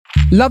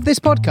Love this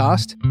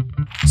podcast?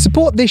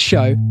 Support this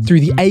show through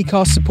the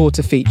Acast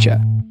supporter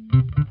feature.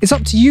 It's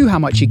up to you how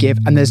much you give,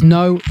 and there's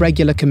no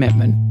regular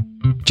commitment.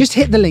 Just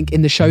hit the link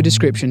in the show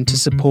description to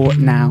support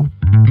now.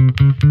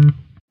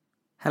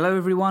 Hello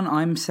everyone,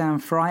 I'm Sam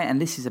Fry,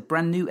 and this is a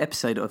brand new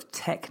episode of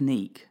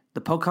Technique,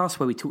 the podcast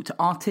where we talk to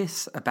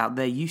artists about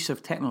their use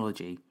of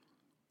technology.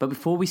 But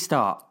before we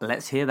start,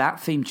 let's hear that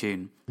theme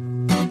tune.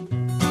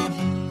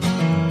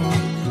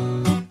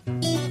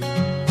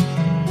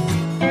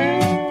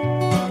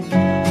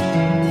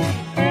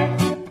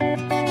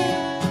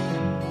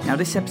 Now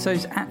this episode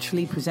is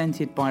actually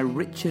presented by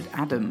Richard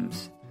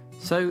Adams,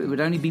 so it would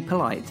only be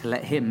polite to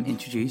let him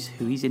introduce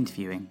who he's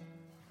interviewing.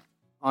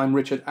 I'm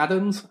Richard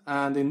Adams,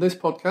 and in this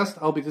podcast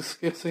I'll be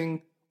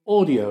discussing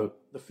audio,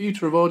 the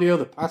future of audio,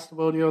 the past of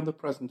audio, and the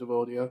present of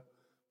audio,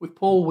 with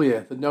Paul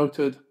Weir, the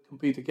noted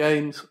Computer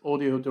Games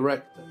audio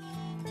director.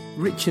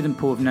 Richard and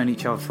Paul have known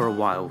each other for a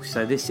while,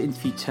 so this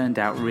interview turned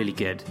out really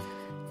good.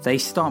 They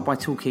start by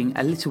talking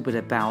a little bit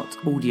about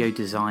audio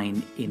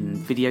design in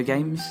video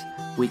games,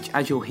 which,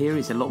 as you'll hear,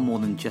 is a lot more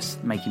than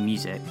just making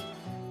music.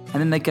 And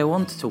then they go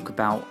on to talk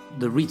about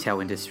the retail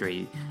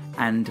industry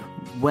and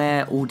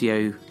where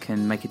audio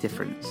can make a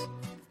difference.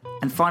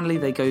 And finally,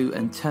 they go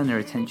and turn their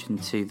attention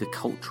to the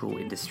cultural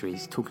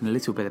industries, talking a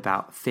little bit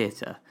about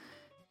theatre.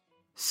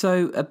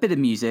 So, a bit of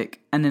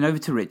music, and then over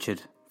to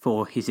Richard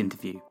for his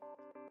interview.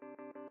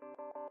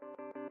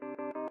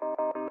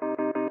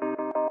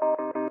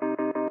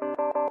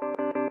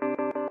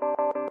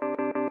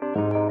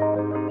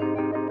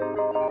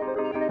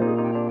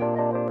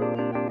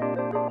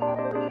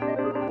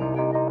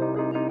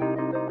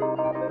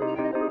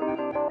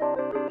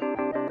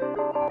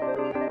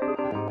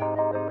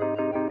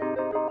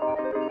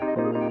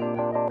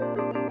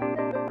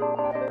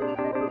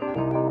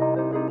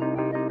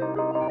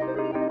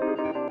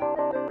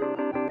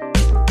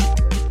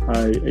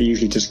 I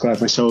usually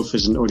describe myself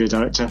as an audio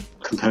director,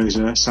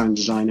 composer, sound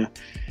designer.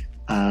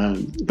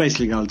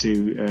 Basically, I'll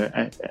do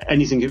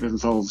anything that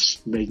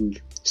involves making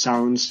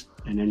sounds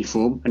in any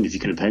form, and if you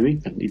can pay me,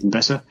 then even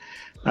better.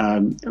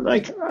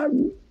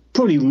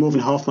 Probably more than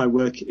half my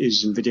work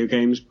is in video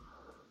games.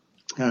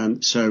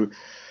 So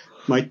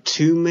my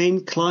two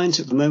main clients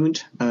at the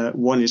moment,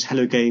 one is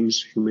Hello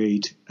Games, who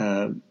made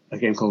a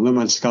game called No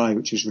Man's Sky,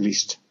 which was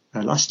released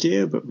last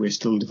year, but we're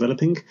still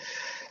developing.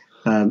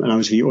 And I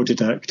was the audio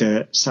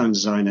director, sound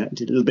designer, and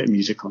did a little bit of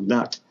music on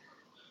that.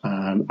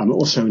 I'm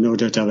also an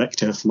audio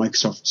director for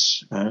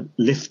Microsoft's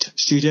Lift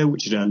Studio,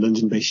 which is a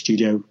London-based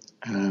studio,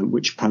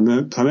 which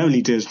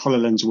primarily does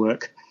HoloLens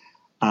work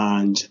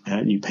and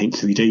new Paint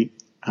 3D.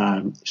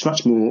 So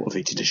that's more of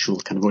a traditional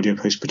kind of audio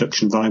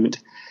post-production environment.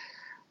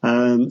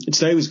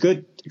 Today was a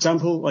good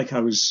example. I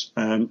was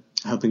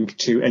helping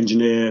to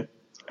engineer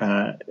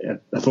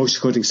a voice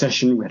recording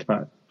session. We had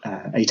about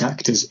 8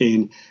 actors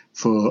in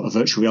for a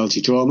virtual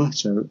reality drama,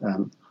 so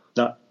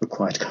that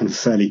required kind of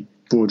fairly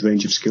broad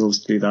range of skills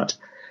to do that.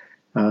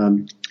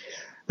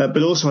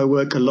 But also I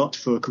work a lot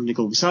for a company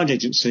called The Sound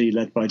Agency,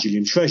 led by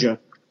Julian Treasure,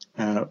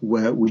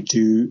 where we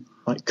do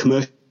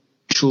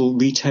commercial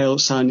retail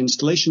sound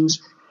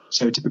installations,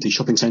 so typically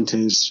shopping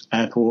centres,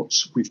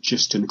 airports. We've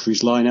just done a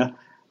cruise liner,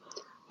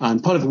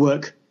 and part of the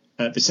work,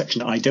 the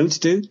section that I don't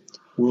do,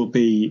 will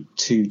be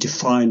to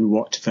define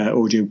what their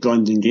audio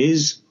branding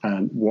is,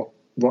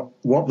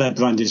 what their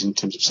brand is in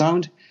terms of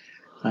sound,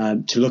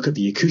 to look at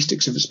the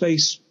acoustics of the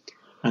space.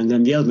 And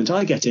then the element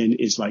I get in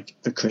is like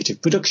the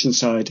creative production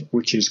side,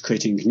 which is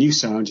creating new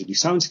sound and new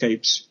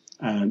soundscapes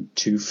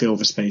to fill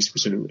the space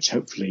with something that's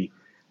hopefully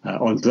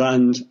on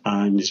brand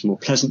and is more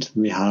pleasant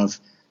than we have,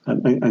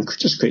 and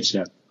just creates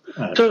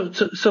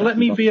So let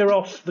me veer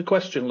off the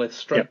question list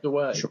straight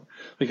away, sure.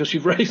 Because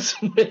you've raised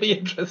some really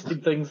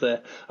interesting things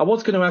there. I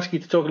was going to ask you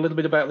to talk a little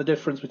bit about the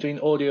difference between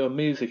audio and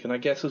music, and I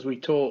guess as we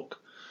talk,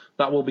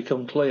 that will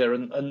become clear.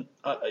 And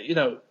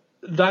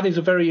that is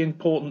a very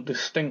important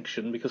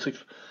distinction, because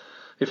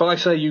if I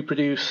say you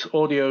produce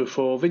audio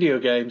for video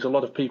games, a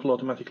lot of people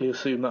automatically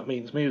assume that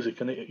means music,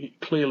 and it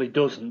clearly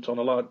doesn't to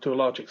a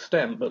large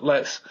extent. But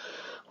let's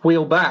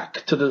wheel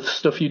back to the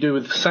stuff you do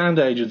with the Sound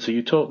Agency.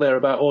 You talked there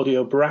about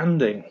audio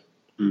branding.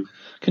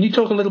 Can you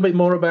talk a little bit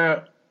more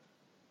about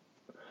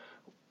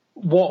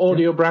what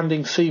audio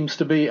branding seems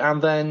to be,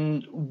 and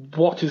then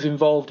what is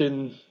involved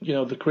in,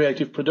 the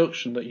creative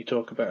production that you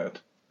talk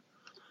about?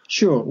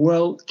 Sure.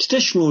 Well,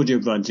 traditional audio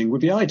branding would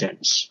be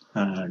idents.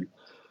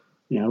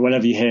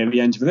 Whenever you hear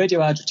the end of a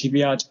radio ad or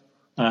TV ad,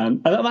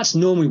 and that's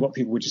normally what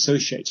people would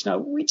associate. Now,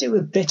 we do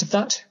a bit of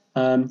that,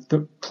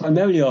 but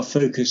primarily our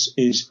focus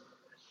is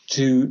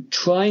to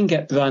try and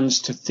get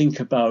brands to think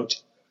about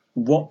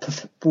what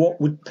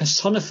would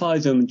personify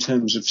them in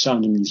terms of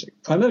sound and music,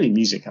 primarily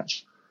music,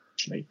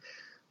 actually.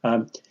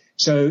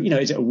 So,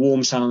 is it a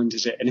warm sound?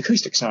 Is it an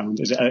acoustic sound?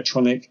 Is it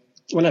electronic?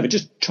 Whatever.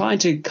 Just trying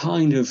to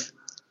kind of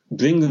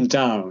bring them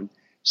down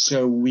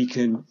so we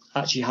can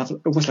actually have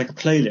almost like a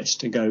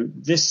playlist and go,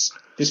 this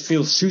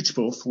feels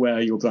suitable for where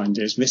your brand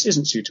is, this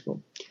isn't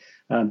suitable.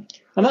 And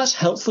that's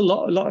helpful.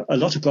 A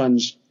lot of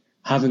brands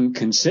haven't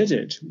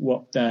considered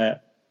what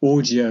their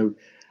audio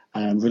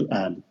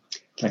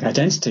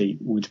identity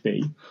would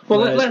be. Well,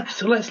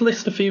 let's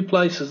list a few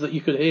places that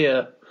you could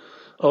hear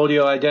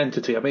audio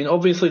identity. I mean,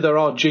 obviously there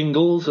are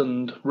jingles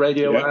and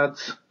radio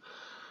ads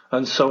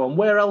and so on.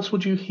 Where else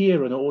would you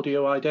hear an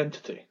audio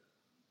identity?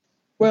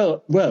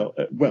 Well,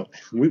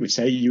 we would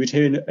say you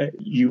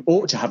you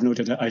ought to have an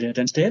audio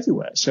identity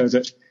everywhere. So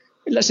that,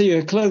 let's say you're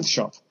a clothes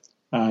shop.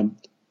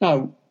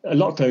 Now, a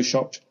lot of clothes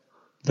shops,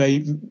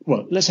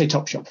 let's say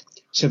Topshop.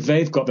 So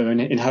they've got their own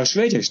in-house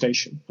radio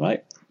station,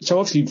 right? So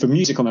obviously the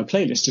music on their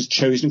playlist is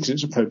chosen because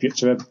it's appropriate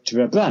to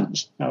their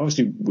brand. Now,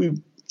 obviously,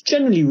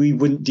 we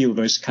wouldn't deal with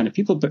those kind of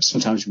people, but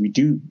sometimes we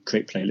do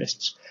create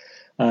playlists.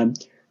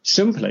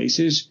 Some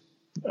places,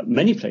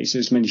 many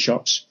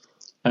shops,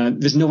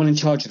 there's no one in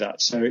charge of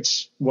that. So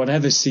it's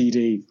whatever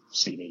CD,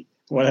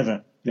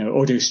 whatever,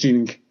 audio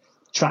streaming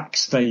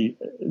tracks the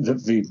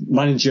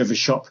manager of the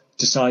shop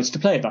decides to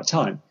play at that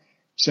time.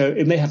 So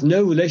it may have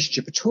no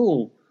relationship at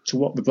all to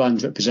what the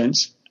brand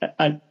represents,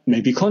 and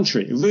maybe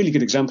contrary. A really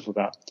good example of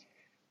that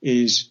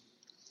is,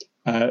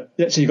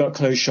 let's say you've got a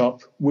clothes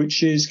shop which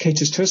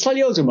caters to a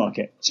slightly older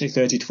market, say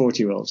 30 to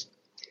 40-year-olds,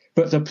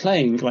 but they're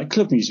playing like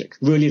club music,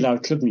 really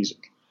loud club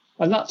music.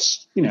 And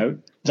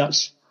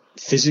that's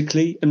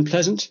physically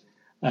unpleasant.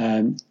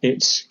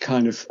 It's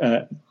kind of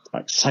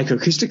like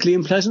psychoacoustically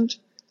unpleasant.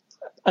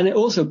 And it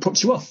also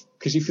puts you off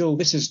because you feel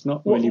this is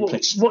not really a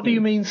place. What do you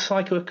mean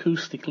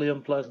psychoacoustically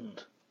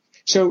unpleasant?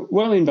 So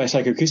what I mean by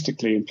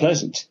psychoacoustically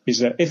unpleasant is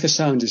that if a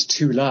sound is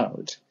too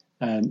loud,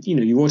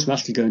 you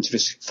automatically go into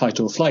this fight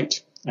or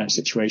flight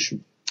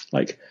situation.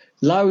 Like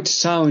loud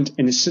sound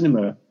in a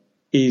cinema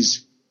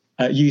is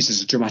used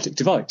as a dramatic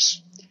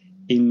device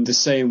in the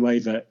same way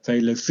that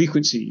very low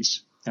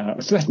frequencies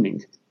are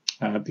threatening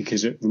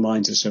because it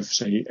reminds us of,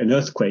 say, an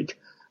earthquake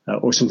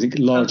or something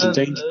large and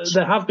dangerous.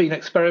 There have been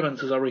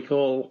experiments, as I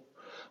recall,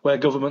 where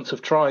governments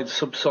have tried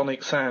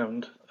subsonic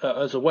sound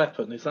as a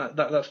weapon. Is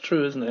that's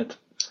true, isn't it?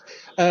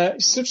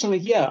 Subsonic,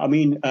 yeah. I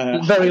mean,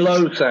 very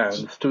low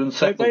sounds to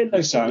unsettle. Very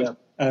low sound.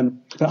 Yeah.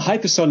 But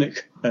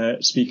hypersonic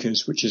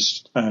speakers, which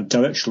is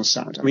directional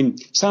sound. I mean,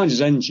 sound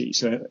is energy,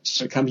 so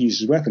it can be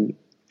used as a weapon.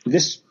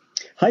 This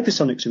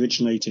hypersonics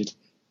originated,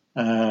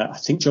 I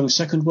think, during the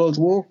Second World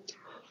War,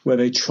 where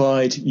they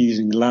tried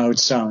using loud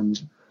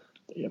sound,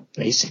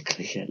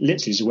 basically,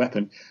 literally as a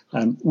weapon,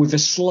 with a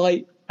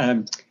slight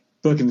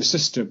bug in the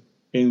system,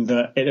 in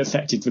that it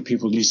affected the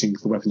people using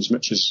the weapon as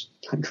much as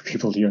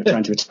people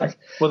trying to attack.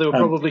 Well, they were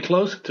probably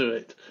closer to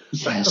it.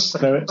 Yes,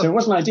 so it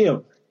wasn't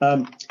ideal.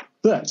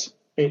 But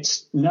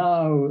it's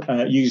now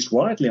used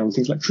widely on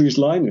things like cruise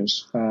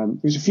liners.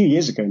 It was a few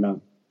years ago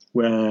now,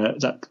 where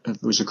that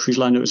was a cruise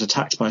liner that was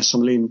attacked by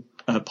Somalian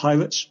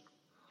pirates,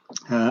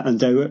 and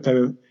they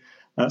were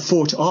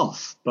fought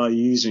off by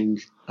using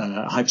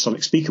a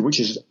hypersonic speaker, which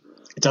is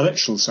a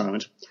directional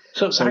sound.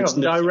 So hang on,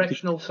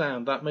 directional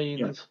sound, that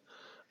means... Yeah.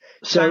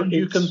 Sound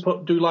you can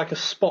do like a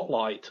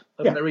spotlight,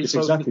 a very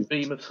focused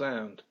beam of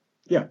sound.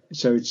 Yeah,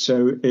 so it's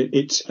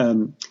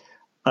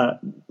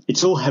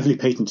all heavily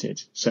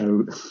patented.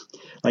 So,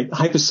 like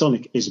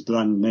hypersonic is a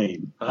brand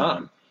name.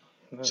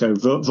 So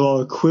there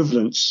are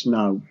equivalents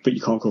now, but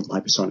you can't call them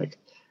hypersonic.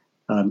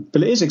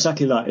 But it is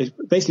exactly that. It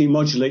basically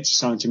modulates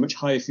sound to much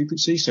higher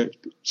frequency. So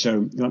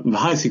the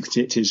higher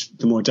frequency it is,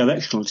 the more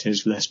directional it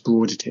is, the less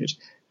broad it is.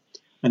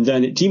 And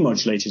then it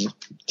demodulates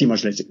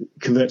it,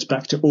 converts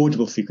back to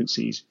audible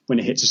frequencies when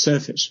it hits a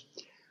surface.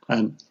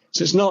 So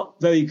it's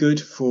not very good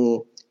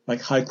for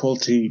like high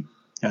quality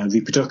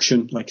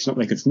reproduction, like it's not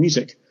very good for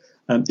music.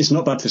 It's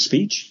not bad for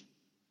speech.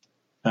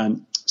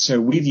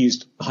 So we've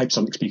used a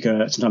hypersonic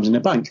speaker sometimes in a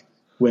bank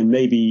when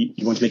maybe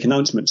you want to make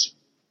announcements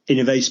in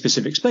a very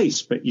specific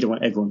space, but you don't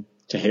want everyone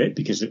to hear it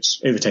because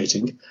it's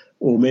irritating.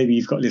 Or maybe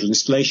you've got a little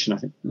installation. I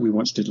think we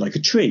once did like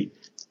a tree.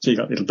 So you've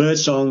got little bird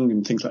song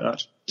and things like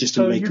that, just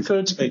to make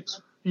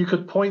space. You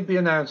could point the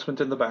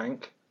announcement in the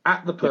bank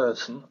at the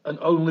person, and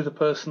only the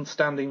person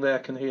standing there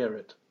can hear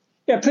it.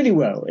 Yeah, pretty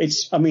well.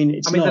 There's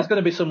going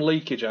to be some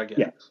leakage, I guess.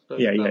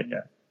 Yeah.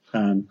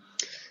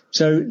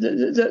 So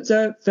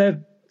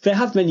they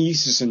have many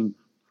uses in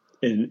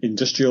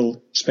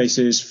industrial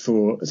spaces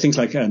for things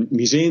like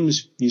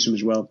museums use them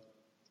as well.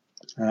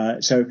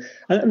 So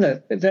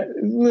they're a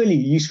really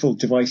useful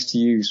device to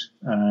use.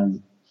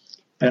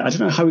 I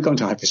don't know how we got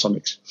into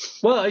hypersonics.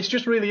 Well, it's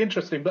just really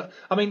interesting. But,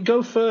 I mean,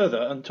 go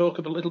further and talk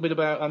a little bit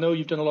about... I know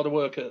you've done a lot of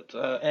work at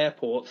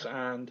airports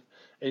and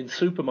in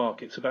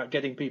supermarkets about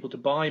getting people to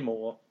buy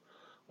more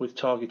with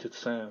targeted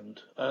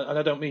sound. And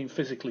I don't mean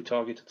physically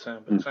targeted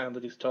sound, but sound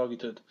that is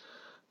targeted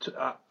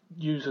to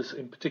users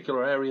in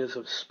particular areas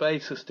of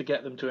spaces to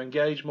get them to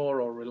engage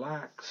more or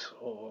relax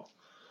or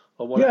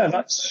whatever. Yeah,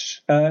 that's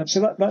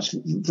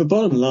the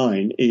bottom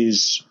line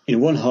is,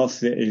 one half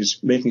of it is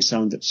making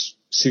sound that's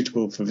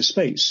suitable for the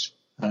space.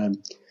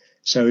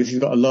 So if you've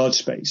got a large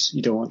space,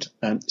 you don't want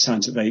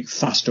sounds that are very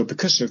fast or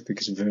percussive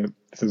because of the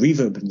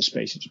reverb in the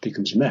space. It just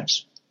becomes a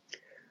mess.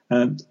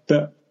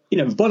 But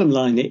the bottom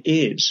line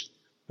is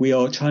we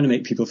are trying to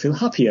make people feel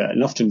happier,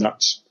 and often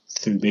that's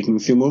through making them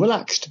feel more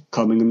relaxed,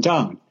 calming them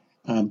down.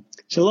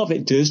 So a lot of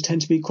it does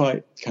tend to be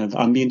quite kind of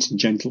ambient and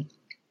gentle.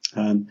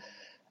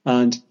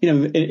 And,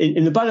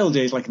 in the bad old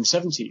days, like in the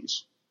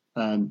 70s,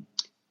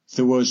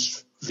 there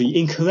was the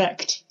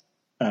incorrect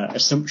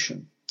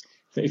assumption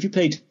that if you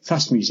played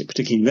fast music,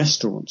 particularly in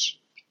restaurants,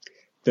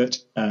 that,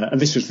 and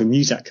this was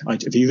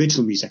the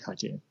original music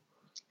idea,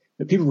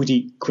 that people would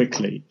eat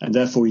quickly and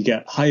therefore you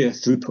get higher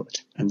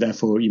throughput and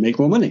therefore you make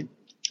more money.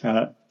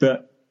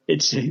 But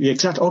it's the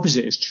exact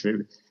opposite is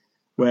true,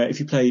 where if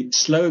you play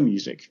slower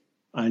music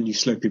and you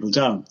slow people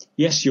down,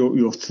 yes, your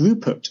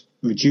throughput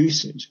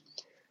reduces,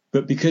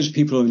 but because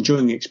people are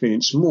enjoying the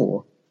experience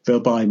more, they'll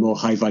buy more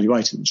high-value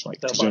items like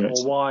desserts. They'll buy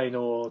more wine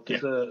or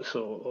desserts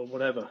or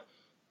whatever.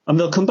 And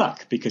they'll come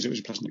back because it was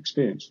a pleasant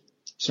experience.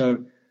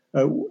 So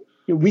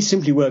we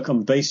simply work on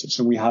the basis,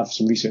 and we have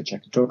some research I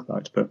can talk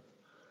about, but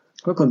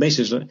work on the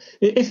basis that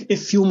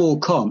if you're more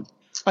calm,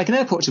 like an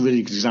airport's a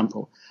really good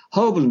example.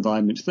 Horrible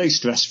environment, very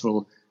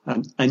stressful,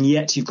 and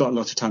yet you've got a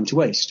lot of time to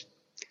waste.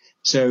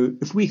 So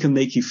if we can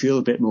make you feel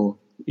a bit more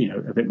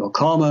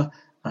calmer,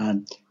 a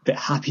bit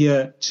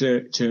happier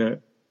to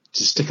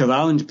stick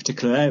around a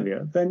particular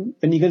area, then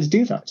you're going to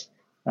do that.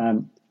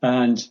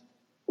 And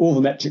all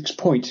the metrics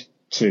point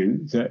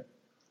to that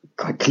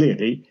quite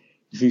clearly.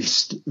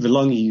 The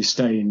longer you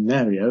stay in an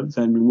area,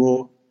 then the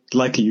more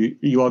likely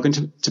you are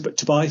going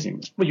to buy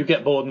things. Well, you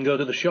get bored and go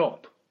to the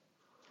shop.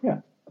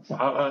 Yeah.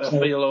 I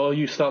feel, or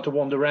you start to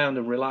wander around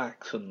and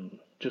relax and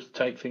just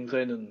take things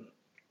in and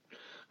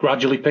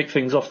gradually pick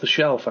things off the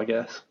shelf, I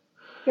guess.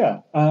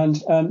 Yeah,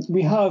 and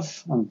we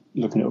have, I'm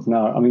looking it up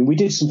now, I mean, we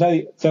did some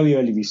very, very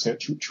early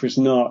research, which was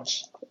not,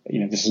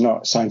 this is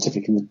not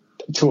scientific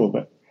at all,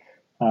 but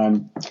I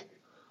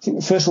think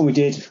the first one we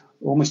did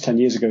almost 10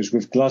 years ago was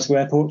with Glasgow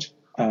Airport.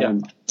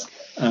 And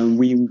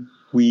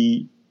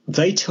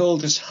they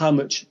told us how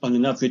much on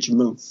an average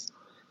month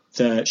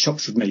the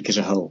shops would make as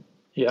a whole.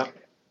 Yeah.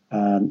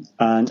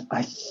 And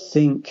I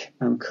think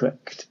I'm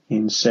correct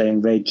in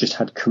saying they just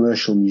had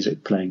commercial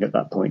music playing at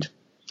that point.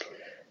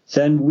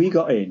 Then we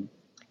got in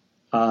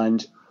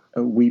and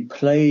we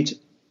played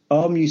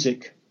our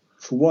music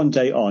for one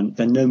day on,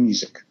 then no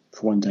music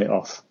for one day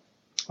off.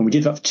 And we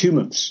did that for 2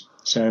 months.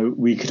 So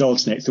we could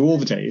alternate through all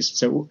the days.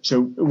 So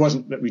it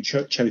wasn't that we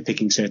cherry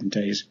picking certain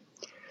days.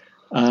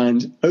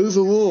 And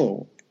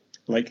overall,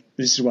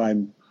 this is why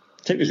I'm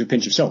take this with a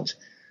pinch of salt.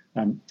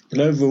 But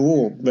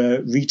overall,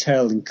 the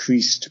retail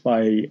increased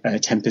by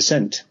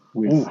 10%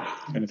 with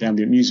kind of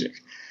ambient music.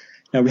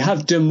 Now we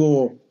have done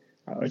more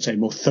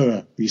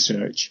thorough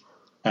research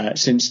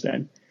since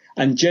then,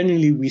 and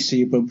generally we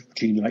see a bump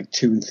between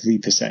 2 and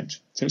 3%.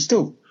 So it's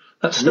still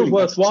really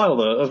worthwhile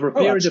though. Over a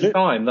period of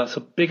time, that's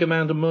a big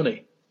amount of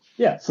money.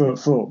 Yeah,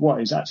 for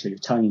what is actually a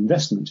tiny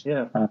investment.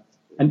 Yeah,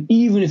 and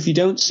even if you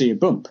don't see a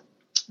bump.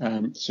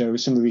 So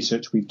some of the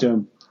research we've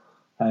done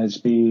has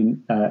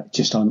been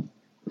just on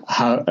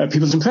how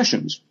people's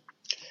impressions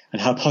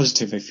and how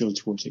positive they feel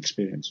towards the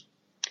experience.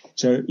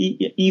 So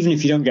even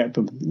if you don't get a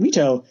bump in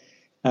retail,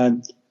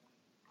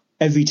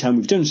 every time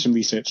we've done some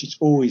research, it's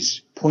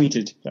always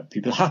pointed that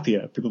people are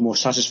happier, people are more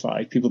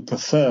satisfied, people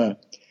prefer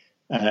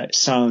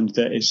sound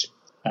that is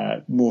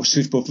more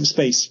suitable for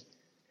space,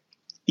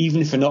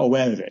 even if they're not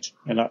aware of it.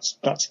 And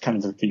that's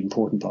kind of the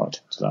important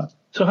part to that.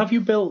 So have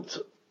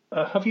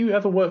you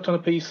ever worked on a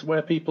piece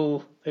where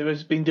it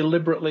has been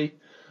deliberately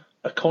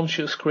a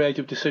conscious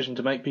creative decision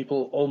to make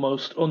people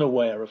almost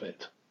unaware of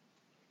it?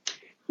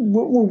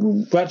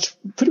 Well, that's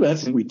pretty well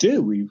everything we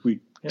do. We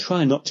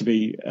try not to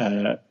be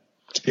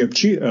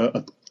obtuse.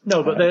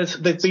 No, but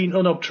they've been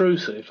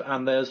unobtrusive,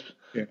 and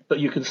but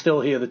you can still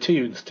hear the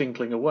tunes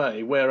tinkling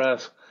away.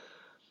 Whereas,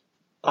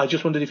 I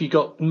just wondered if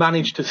you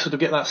managed to sort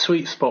of get that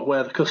sweet spot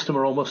where the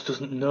customer almost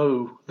doesn't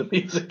know the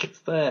music is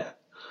there.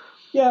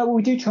 Yeah, well,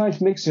 we do try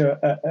to mix it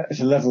at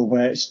a level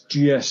where it's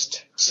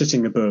just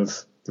sitting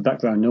above the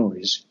background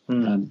noise,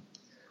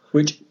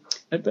 which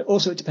but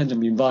also it depends on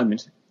the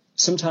environment.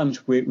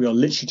 Sometimes we are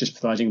literally just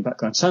providing a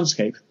background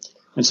soundscape,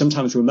 and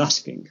sometimes we're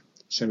masking.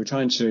 So we're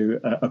trying to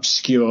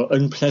obscure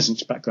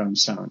unpleasant background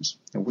sounds,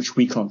 which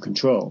we can't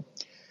control.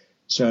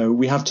 So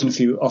we have done a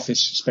few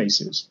office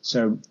spaces.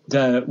 So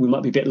there we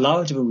might be a bit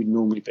louder than we'd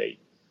normally be,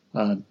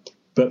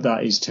 but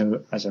that is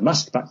as a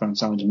masked background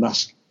sound and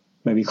mask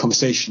maybe a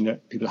conversation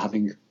that people are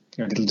having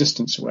a little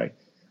distance away.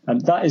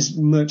 And that is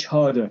much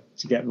harder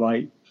to get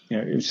right.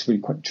 It's really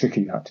quite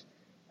tricky that.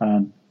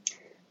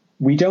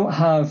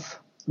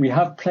 We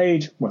have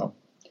played, well,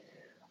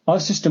 our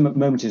system at the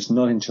moment is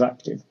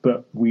non-interactive,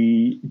 but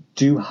we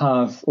do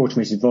have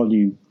automated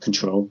volume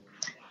control.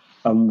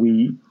 And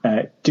we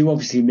do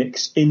obviously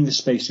mix in the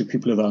space with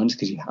people around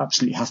because you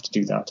absolutely have to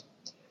do that.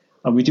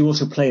 And we do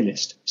also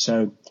playlist.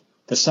 So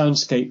the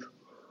soundscape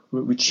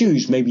we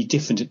choose may be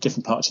different at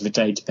different parts of the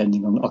day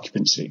depending on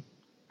occupancy.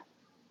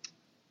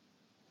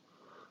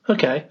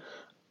 Okay.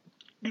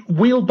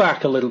 Wheel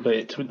back a little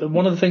bit.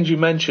 One of the things you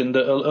mentioned,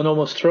 an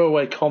almost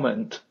throwaway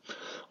comment,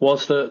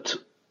 was that,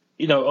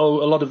 a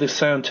lot of this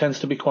sound tends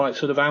to be quite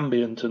sort of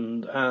ambient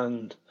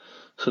and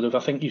sort of, I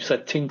think you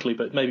said tinkly,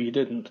 but maybe you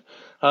didn't.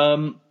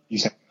 You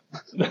said.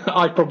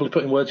 I probably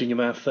putting words in your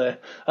mouth there.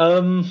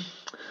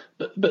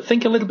 But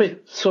think a little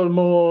bit sort of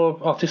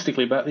more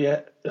artistically about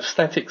the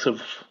aesthetics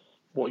of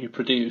what you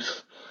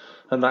produce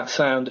and that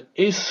sound.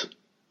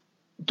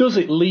 Does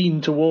it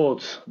lean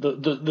towards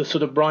the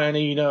sort of Brian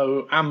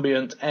Eno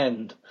ambient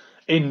end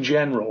in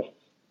general?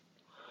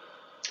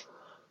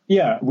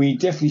 Yeah, we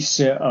definitely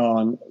sit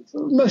on,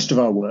 most of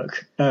our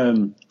work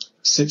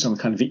sits on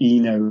kind of the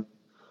Eno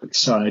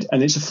side,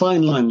 and it's a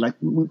fine line. Like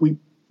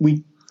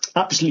we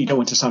absolutely don't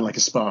want to sound like a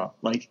Spa.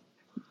 Like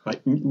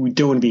we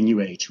don't want to be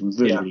New Age. We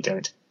really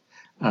don't.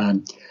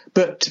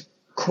 But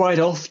quite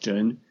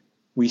often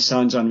we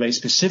sound on a very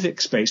specific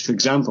space. For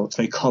example, it's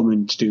very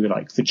common to do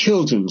like the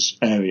children's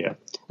area,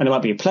 and it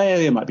might be a play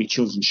area, it might be a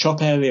children's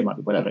shop area, it might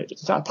be whatever.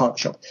 It's that park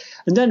shop,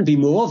 and then it'd be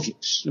more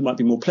obvious. It might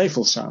be more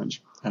playful sound.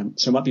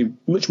 So it might be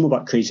much more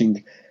about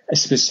creating a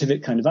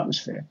specific kind of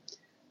atmosphere.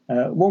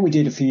 One we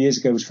did a few years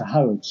ago was for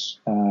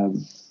Harrods,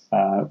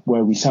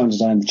 where we sound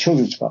designed the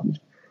children's department,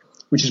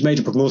 which is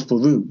made up of multiple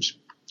rooms.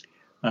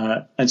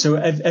 And so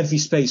every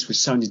space was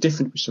sounded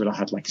different. So I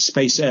had like a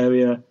space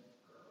area,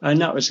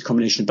 and that was a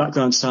combination of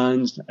background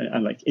sounds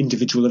and like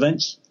individual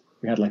events.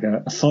 We had like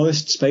a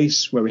forest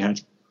space where we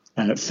had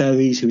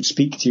fairies who would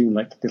speak to you,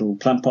 like little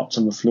plant pots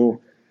on the floor.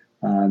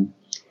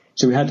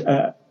 So we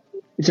had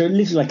so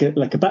literally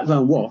like a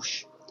background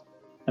wash,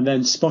 and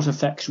then spot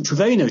effects, which were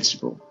very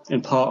noticeable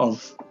and part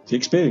of the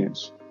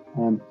experience.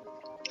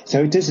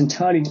 So it does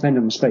entirely depend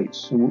on the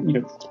space.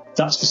 And,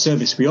 that's the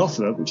service we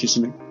offer, which is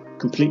something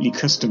completely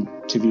custom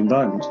to the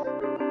environment.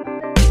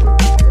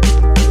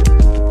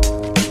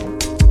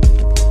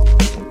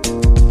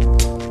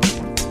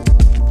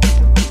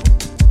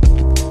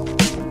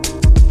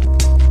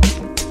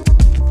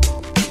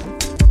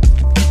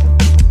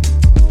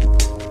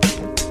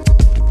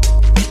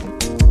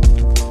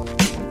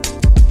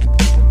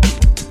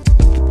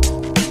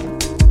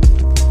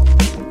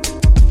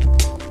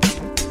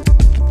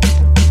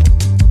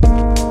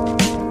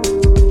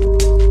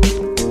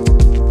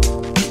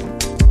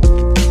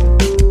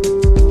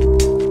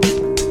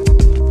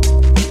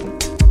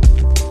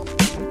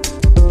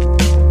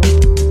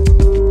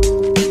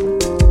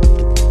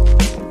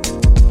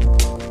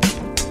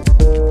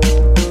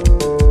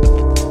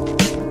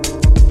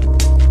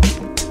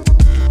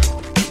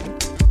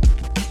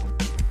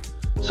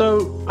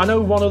 I know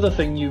one other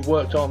thing you've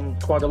worked on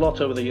quite a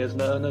lot over the years,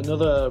 and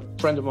another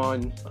friend of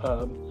mine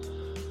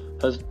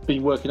has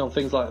been working on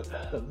things like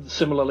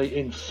similarly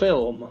in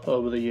film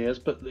over the years,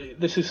 but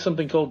this is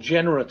something called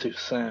generative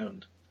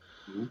sound.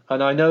 Mm-hmm.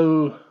 And I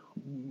know,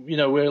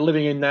 we're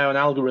living in now an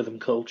algorithm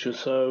culture,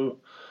 so,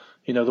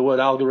 the word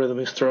algorithm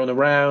is thrown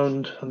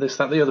around and this,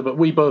 that, and the other, but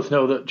we both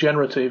know that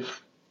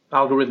generative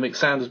algorithmic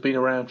sound has been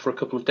around for a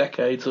couple of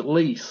decades at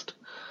least,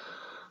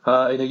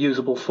 in a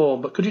usable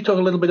form. But could you talk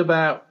a little bit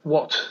about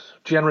what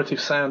generative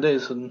sound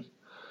is and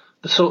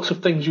the sorts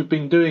of things you've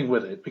been doing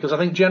with it? Because I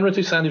think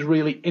generative sound is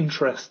really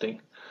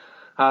interesting,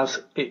 as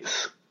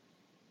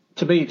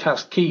to me it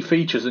has key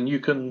features, and you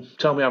can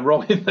tell me I'm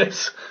wrong in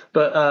this,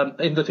 but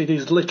in that it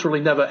is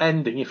literally never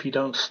ending if you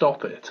don't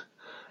stop it.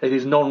 It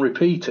is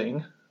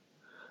non-repeating,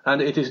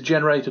 and it is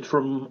generated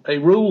from a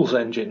rules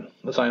engine,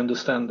 as I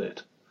understand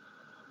it.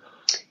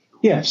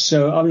 Yes,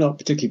 so I'm not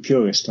particularly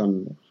purist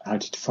on how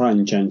to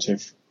define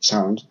generative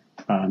sound.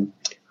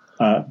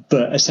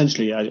 But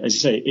essentially, as you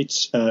say,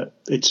 it's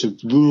a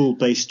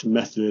rule-based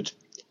method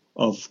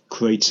of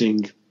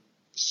creating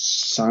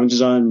sound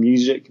design,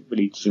 music.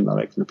 Really doesn't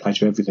matter, it can apply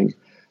to everything.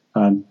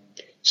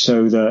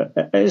 So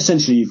that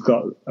essentially you've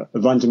got a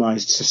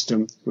randomized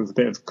system with a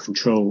bit of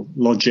control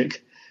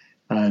logic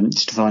to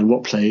define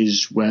what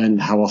plays, when,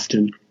 how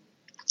often.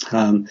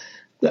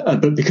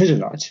 But because of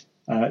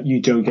that,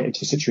 you don't get into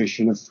a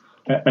situation of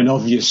an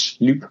obvious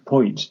loop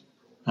point.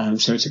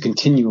 So it's a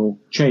continual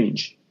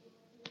change.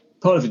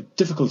 Part of the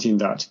difficulty in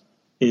that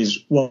is,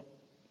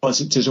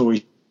 whilst it does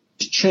always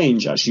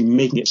change, actually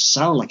making it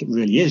sound like it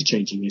really is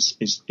changing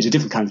is a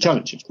different kind of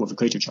challenge. It's more of a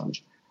creative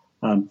challenge.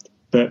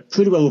 But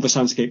pretty well all the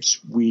soundscapes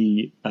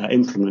we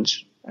implement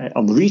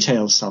on the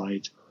retail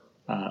side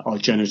are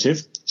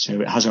generative. So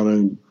it has our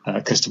own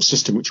custom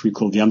system, which we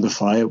call the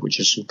Amplifier,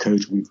 which is some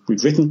code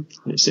we've written.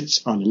 And it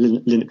sits on a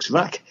Linux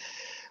rack.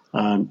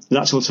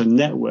 That's also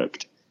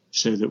networked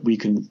so that we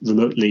can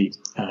remotely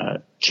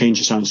change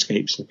the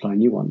soundscapes and apply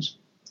new ones.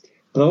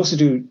 But I also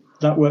do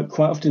that work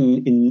quite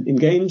often in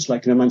games,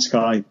 like No Man's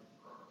Sky.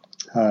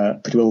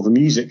 Pretty well the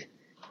music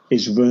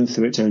is run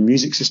through its own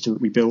music system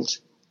that we built.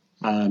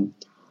 And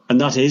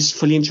that is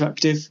fully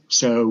interactive.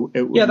 So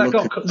it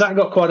that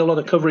got quite a lot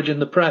of coverage in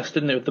the press,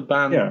 didn't it? With the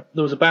band, There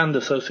was a band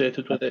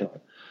associated with it.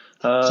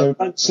 So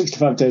about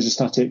 65 Days of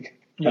Static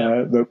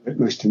wrote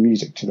most of the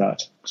music to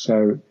that.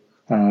 So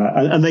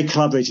and they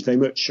collaborated very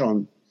much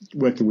on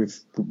working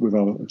with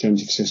our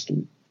generative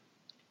system.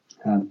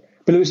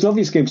 But it was an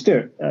obvious game to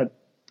do it.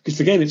 Because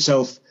the game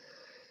itself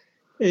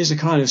is a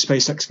kind of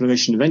space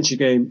exploration adventure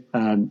game.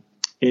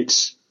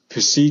 It's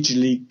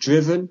procedurally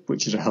driven,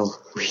 which is a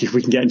hell, we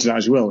can get into that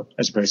as well,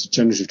 as opposed to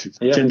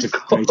generative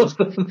created.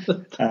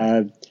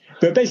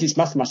 But basically it's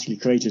mathematically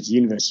created, the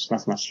universe is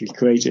mathematically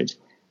created.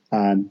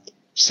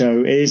 So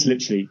it is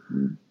literally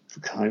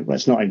well,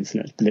 it's not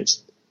infinite, but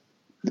it's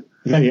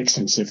very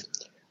extensive.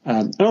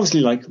 And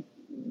obviously, like,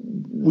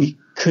 we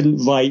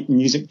couldn't write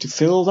music to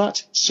fill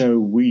that, so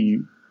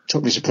we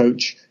took this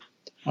approach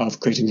of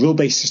creating a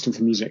rule-based system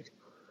for music,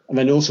 and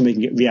then also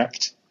making it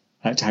react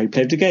to how you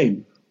played the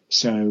game.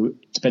 So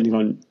depending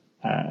on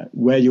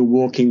where you're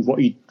walking,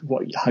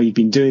 how you've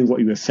been doing, what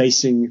you were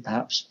facing,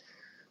 perhaps,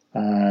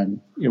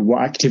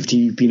 what activity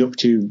you've been up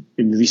to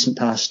in the recent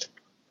past.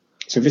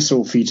 So this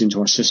all feeds into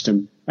our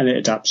system, and it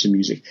adapts to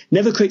music.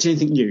 Never creates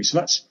anything new. So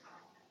that's.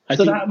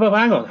 Well,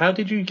 hang on. How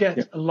did you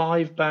get a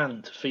live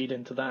band to feed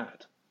into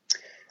that?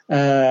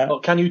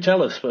 Can you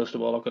tell us, first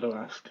of all? I've got to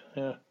ask.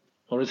 Yeah.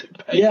 Or is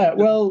it paid? Yeah,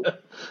 well,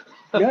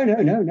 no,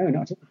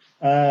 not at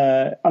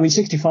all. I mean,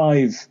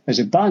 65 as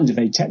a band are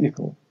very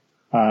technical.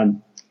 Our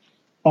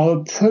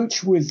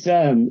approach with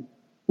them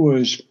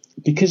was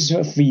because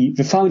of the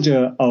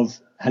founder of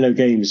Hello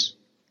Games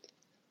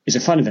is a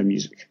fan of their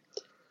music.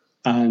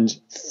 And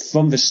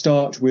from the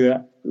start, we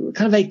were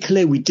kind of very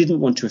clear we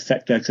didn't want to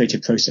affect their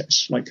creative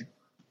process. Like,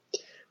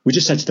 we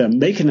just said to them,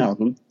 make an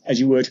album as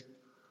you would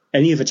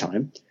any other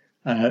time,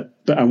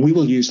 and we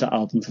will use that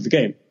album for the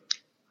game.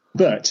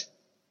 But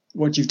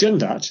once you've done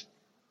that,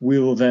 we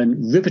will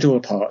then rip it all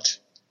apart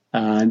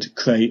and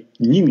create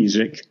new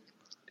music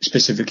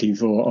specifically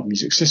for our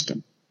music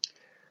system.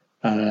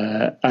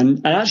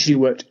 And actually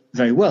worked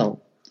very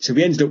well. So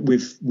we ended up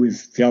with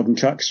the album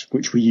tracks,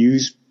 which we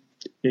use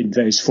in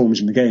various forms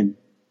in the game.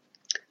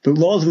 But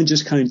rather than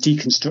just kind of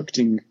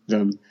deconstructing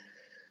them,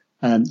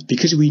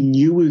 because we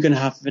knew we were going to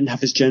have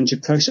this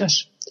generative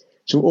process,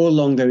 so all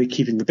along they were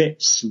keeping the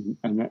bits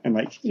and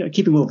like, you know,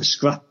 keeping all the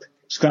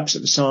scraps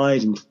at the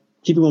side and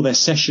keeping all their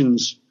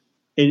sessions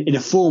in a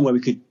form where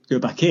we could go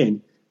back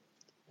in.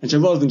 And so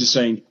rather than just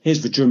saying,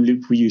 here's the drum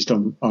loop we used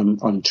on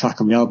a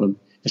track on the album,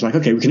 it's like,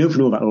 okay, we can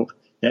open all that up.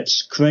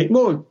 Let's create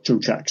more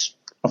drum tracks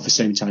of the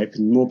same type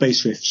and more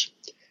bass riffs.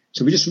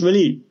 So we just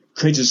really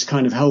created this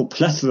kind of whole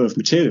plethora of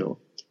material,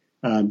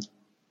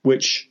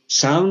 which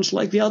sounds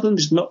like the album,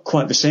 is not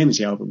quite the same as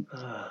the album.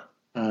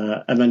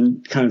 And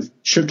then kind of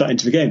shoved that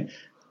into the game.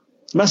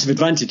 The massive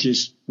advantage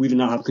is we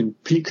now have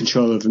complete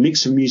control over the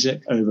mix of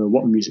music, over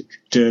what the music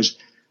does.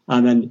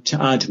 And then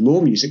to add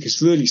more music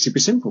is really super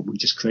simple. We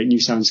just create new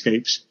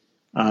soundscapes,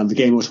 and the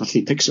game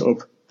automatically picks it up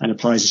and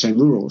applies the same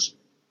rules.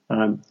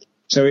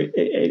 So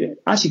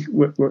it actually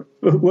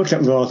worked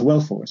out rather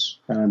well for us.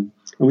 I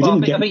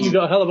think you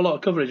got a hell of a lot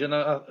of coverage, and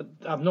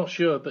I'm not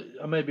sure, but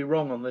I may be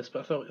wrong on this,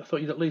 but I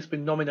thought you'd at least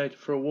been nominated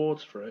for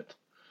awards for it.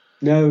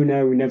 No, we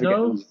never get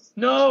them.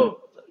 No,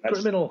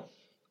 criminal.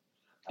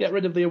 Get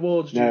rid of the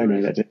awards.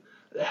 No, that's it.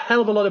 A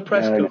hell of a lot of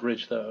press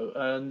coverage, though,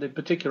 and in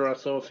particular I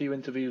saw a few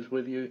interviews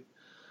with you,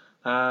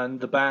 and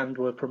the band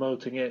were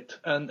promoting it,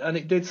 and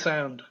it did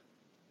sound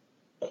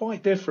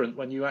quite different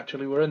when you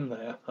actually were in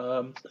there.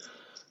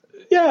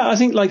 Yeah, I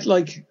think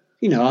like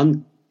you know,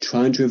 I'm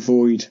trying to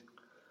avoid,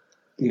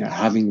 you know,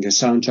 having a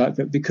soundtrack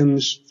that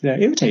becomes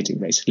irritating,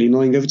 basically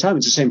annoying over time.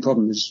 It's the same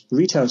problem as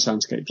retail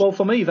soundscapes. Well,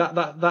 for me,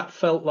 that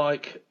felt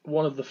like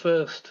one of the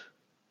first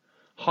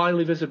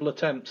highly visible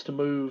attempts to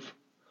move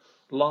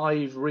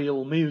live,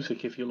 real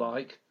music, if you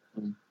like,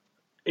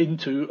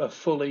 into a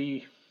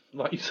fully,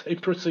 like you say,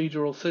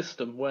 procedural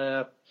system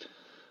where,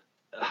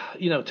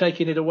 you know,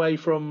 taking it away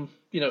from,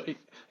 you know,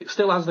 it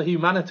still has the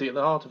humanity at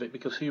the heart of it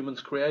because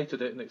humans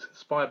created it and it's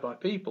inspired by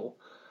people,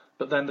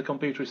 but then the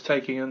computer is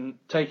taking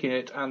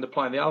it and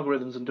applying the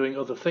algorithms and doing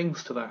other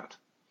things to that.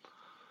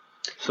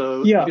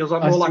 So it feels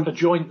like more like a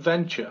joint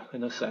venture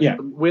in a sense. Yeah.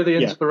 We're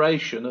the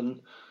inspiration,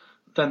 and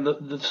then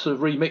the sort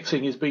of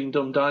remixing is being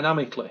done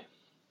dynamically.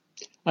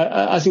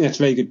 I think that's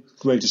a very good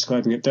way of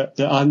describing it, that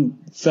I'm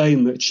very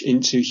much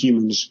into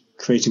humans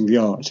creating the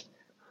art.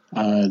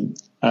 You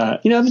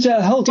know, there's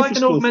a whole different...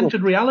 It's like an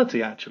augmented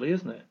reality, actually,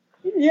 isn't it?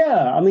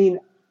 Yeah, I mean,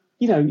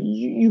 you know,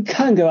 you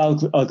can go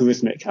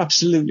algorithmic,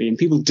 absolutely, and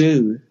people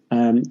do.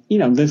 You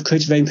know, they've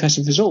created very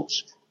impressive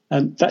results.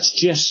 That's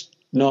just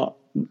not,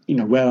 you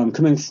know, where I'm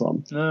coming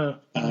from. No.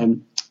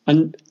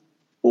 And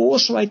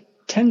also I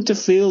tend to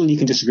feel, and you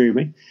can disagree with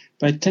me,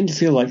 but I tend to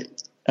feel like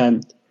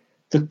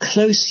the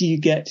closer you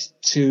get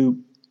to,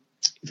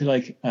 if you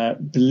like,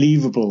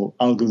 believable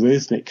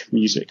algorithmic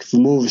music, the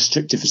more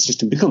restrictive the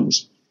system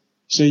becomes.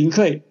 So you can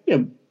create, you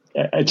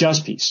know, a jazz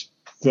piece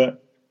that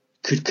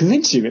could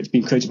convince you it's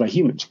been created by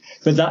humans,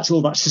 but that's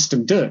all that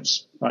system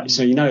does, right?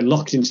 So you're now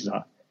locked into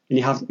that, and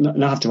you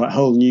now have to write a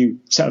whole new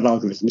set of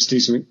algorithms to do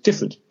something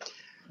different.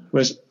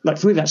 Whereas, like,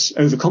 for me, that's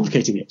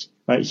overcomplicating it,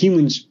 right?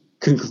 Humans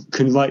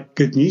can write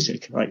good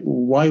music, right?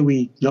 Why are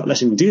we not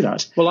letting them do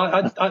that? Well,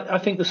 I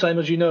think the same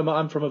as you know.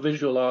 I'm from a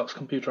visual arts,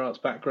 computer arts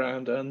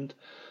background, and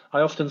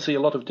I often see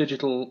a lot of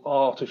digital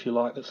art, if you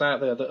like, that's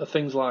out there that are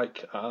things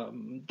like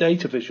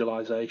data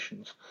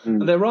visualizations,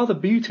 and they're rather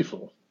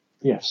beautiful.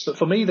 Yes. But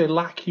for me, they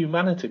lack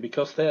humanity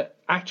because they're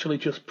actually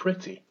just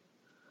pretty.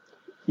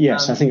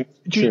 Yes, I think.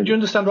 Do you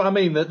understand what I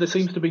mean? That there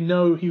seems to be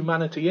no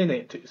humanity in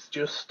it. It's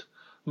just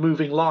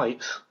moving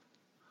lights.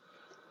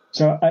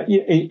 So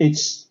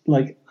it's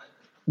like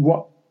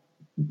what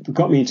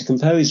got me into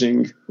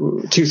composing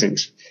two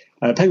things.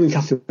 Penguin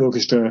Cafe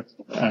Orchestra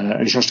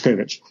and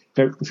Shostakovich.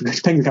 So,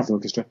 Penguin Cafe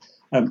Orchestra.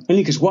 Only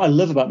because what I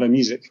love about their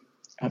music,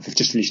 they've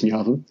just released a new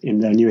album in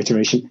their new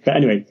iteration. But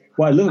anyway,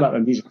 what I love about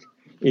their music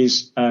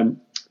is,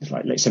 it's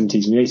like late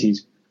 70s and 80s,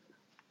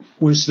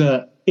 was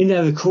that in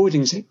their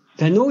recordings,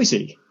 they're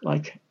noisy,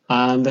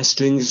 and their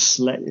strings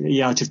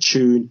slightly out of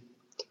tune.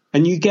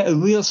 And you get a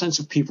real sense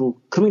of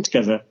people coming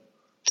together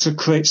to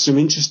create some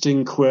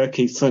interesting,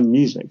 quirky, fun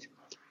music.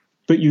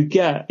 But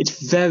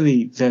it's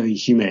very, very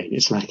humane.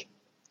 It's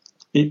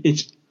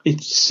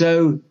it's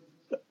so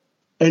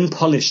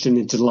unpolished in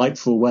a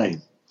delightful way.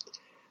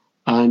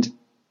 And,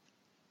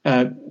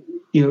 by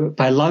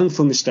allowing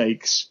for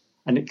mistakes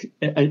and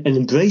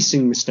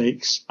embracing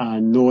mistakes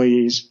and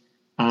noise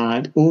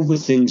and all the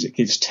things it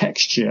gives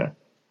texture,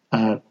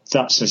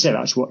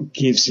 that's what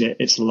gives it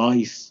its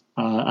life,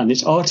 and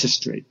its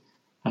artistry.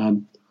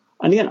 And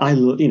again,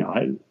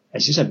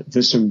 as you said,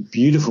 there's some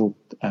beautiful,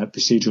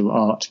 procedural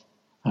art,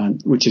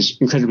 which is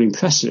incredibly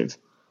impressive.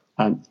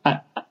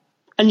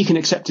 And you can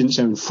accept it in its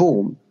own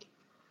form.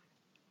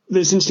 But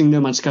it's interesting, No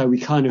Man's Sky,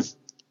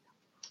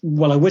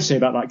 what I would say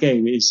about that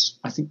game is,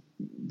 I think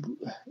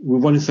we're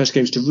one of the first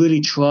games to really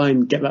try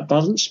and get that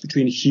balance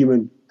between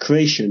human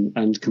creation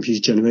and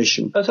computer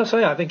generation. As I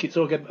say, I think it's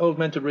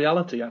augmented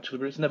reality, actually,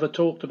 but it's never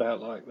talked about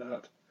like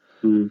that.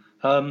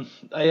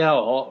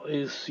 AR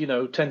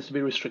tends to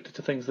be restricted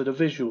to things that are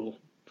visual.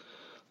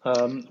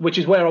 Which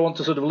is where I want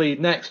to sort of lead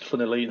next,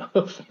 funnily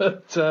enough.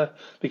 But,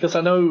 because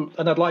I know,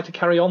 and I'd like to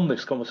carry on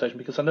this conversation,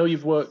 because I know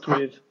you've worked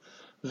with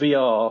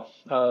VR.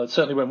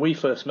 Certainly when we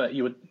first met,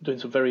 you were doing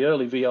some very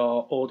early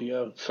VR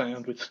audio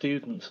sound with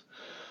students.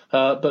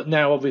 But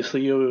now,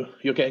 obviously, you're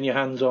getting your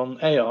hands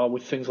on AR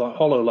with things like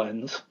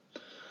HoloLens.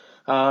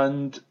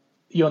 And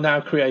you're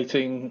now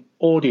creating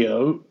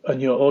audio,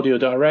 and you're audio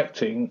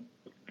directing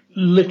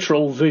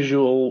literal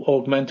visual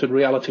augmented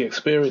reality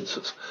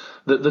experiences.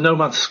 The No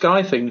Man's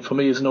Sky thing for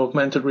me is an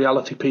augmented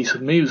reality piece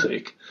of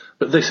music,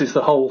 but this is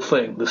the whole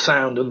thing, the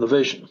sound and the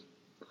vision.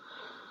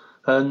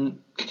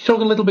 And can you talk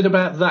a little bit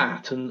about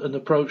that and an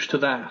approach to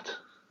that?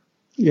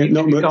 Yeah,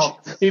 not much.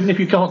 Even if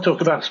you can't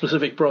talk about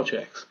specific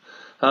projects.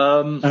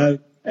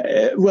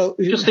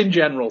 Just in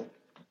general.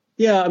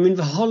 Yeah, I mean,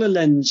 the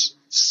HoloLens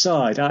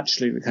side,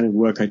 actually, the kind of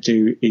work I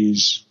do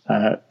is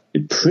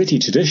pretty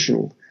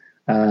traditional.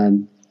 I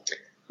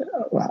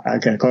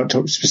can't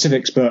talk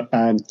specifics, but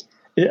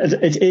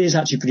it is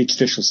actually pretty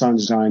traditional sound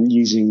design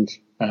using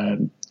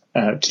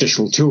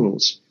traditional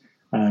tools.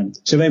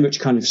 So very much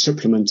kind of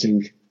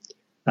supplementing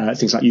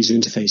things like user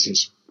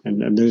interfaces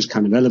and those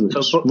kind of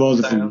elements. So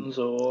rather sounds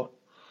or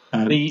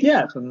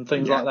beats and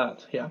things like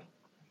that, yeah.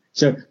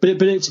 So,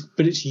 but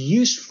it's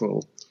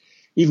useful,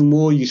 even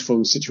more useful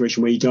in a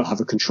situation where you don't have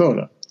a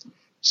controller.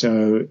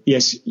 So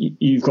yes,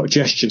 you've got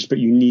gestures, but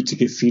you need to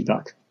give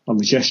feedback on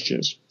the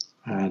gestures.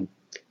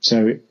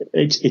 So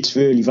it's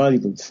really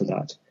valuable for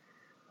that.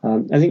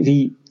 I think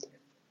the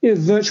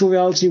virtual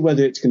reality,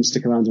 whether it's going to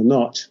stick around or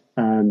not,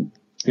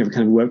 the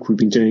kind of work we've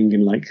been doing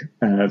in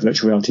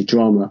virtual reality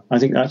drama, I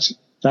think it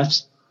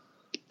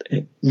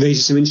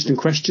raises some interesting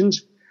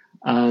questions,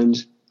 and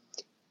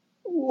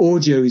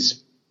audio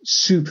is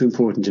super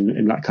important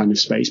in that kind of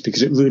space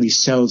because it really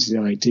sells the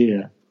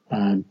idea.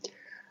 And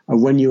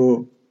when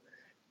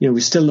we're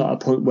still not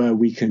at a point where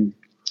we can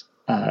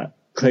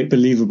create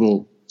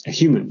believable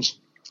humans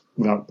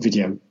without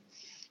video,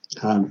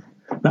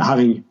 but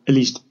having at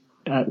least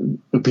a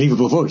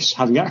believable voice,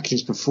 having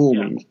actors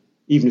performing,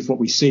 even if what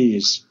we see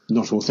is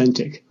not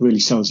authentic, really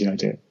sells the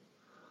idea.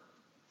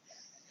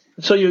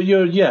 So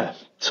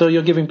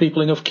you're giving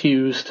people enough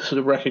cues to sort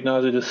of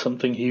recognise it as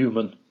something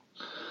human,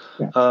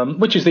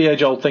 which is the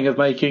age-old thing of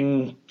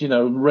making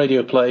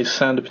radio plays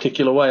sound a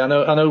particular way. I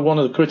know one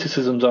of the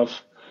criticisms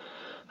I've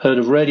heard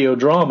of radio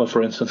drama,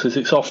 for instance, is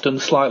it's often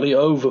slightly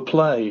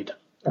overplayed,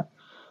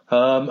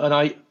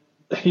 and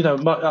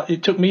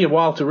it took me a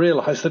while to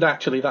realise that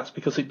actually that's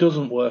because it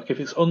doesn't work if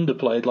it's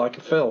underplayed like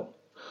a film,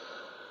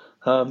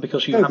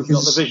 because you haven't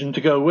got the vision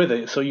to go with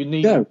it, so you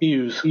need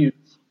cues.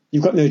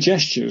 You've got no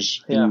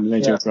gestures in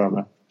radio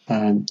drama.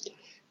 Because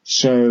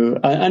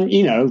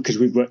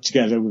we've worked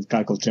together with a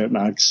guy called Dirk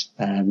Maggs,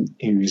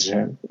 who's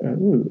a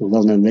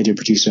well-known radio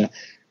producer,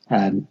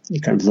 kind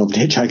of involved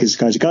in Hitchhiker's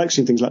Guide to the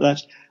Galaxy and things like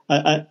that.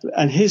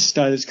 And his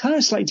style is kind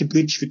of slightly to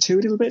bridge the two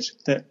a little bit,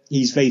 that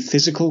he's very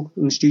physical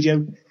in the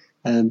studio.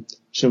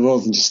 So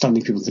rather than just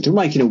standing people to the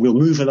mic, we'll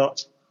move a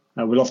lot.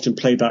 We'll often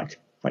play back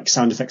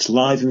sound effects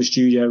live in the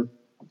studio.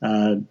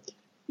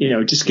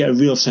 Just get a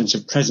real sense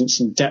of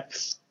presence and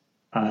depth,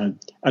 and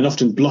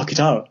often block it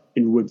out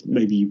with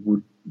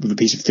a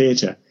piece of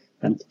theatre.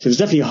 So there's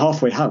definitely a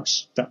halfway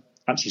house that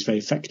actually is very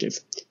effective.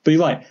 But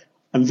you're right.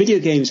 And video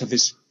games have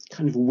this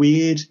kind of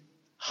weird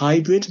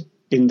hybrid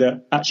in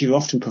that actually they're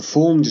often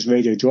performed as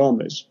radio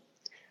dramas.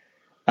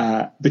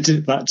 But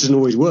that doesn't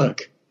always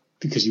work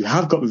because you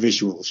have got the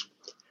visuals.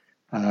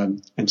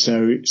 And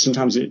so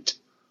sometimes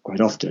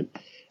quite often,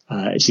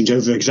 it seems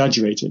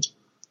over-exaggerated.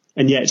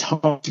 And yet it's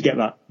hard to get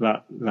that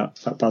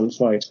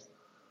balance right.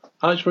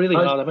 Oh, it's really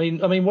hard.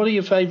 I mean, what are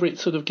your favourite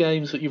sort of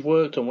games that you've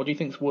worked on? What do you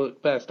think's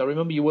worked best? I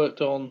remember you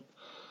worked on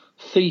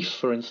Thief,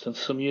 for instance,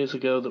 some years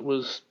ago. That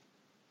was,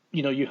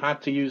 you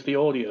had to use the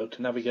audio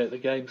to navigate the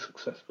game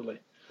successfully.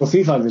 Well,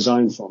 Thief I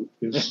resigned from.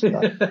 That's an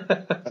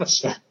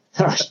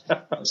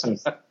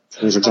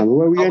example.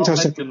 Well, we went to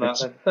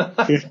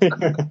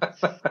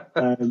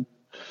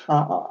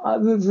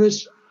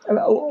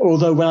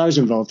although when I was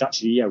involved,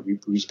 actually, yeah,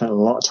 we spent a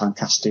lot of time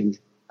casting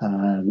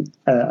and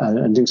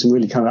doing some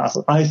really kind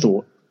of, I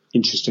thought,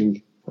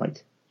 interesting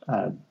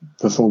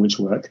performance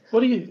work.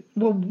 What do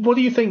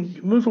you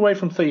think? Move away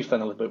from Thief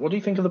then a little bit. What do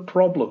you think of the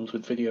problems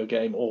with video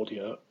game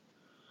audio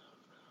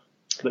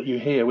that you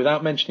hear,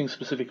 without mentioning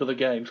specific other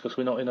games, because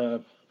we're not in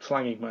a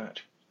slanging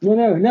match?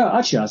 No.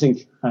 Actually, I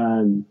think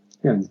in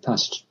the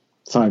past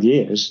 5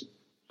 years,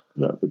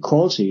 the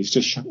quality is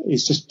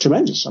just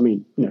tremendous. I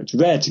mean, it's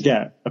rare to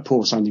get a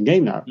poor sounding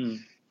game now.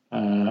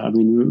 I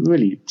mean,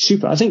 really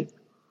super. I think,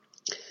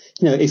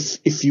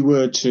 if you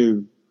were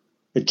to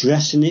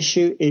address an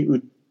issue,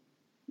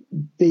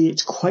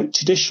 it's quite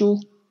traditional.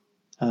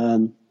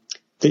 That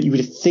you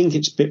would think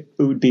it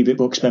would be a bit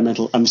more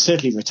experimental, and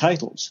certainly the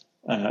titles,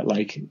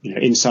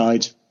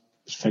 Inside,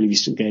 a fairly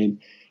recent game,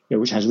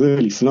 which has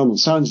really phenomenal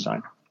sound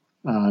design.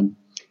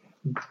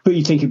 But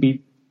you think it'd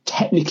be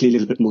technically a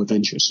little bit more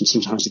adventurous, and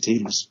sometimes it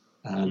is,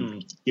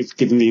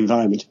 given the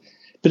environment.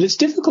 But it's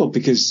difficult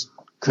because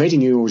creating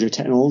new audio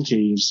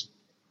technology is,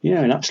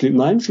 an absolute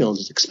minefield.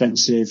 It's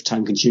expensive,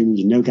 time consuming,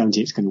 you no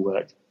guarantee it's going to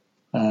work.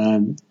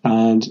 And,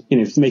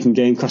 if making a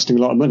game costing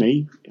a lot of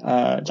money,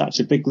 that's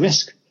a big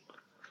risk.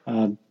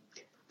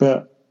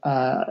 But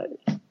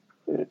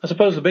I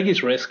suppose the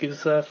biggest risk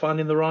is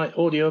finding the right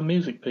audio and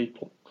music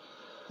people.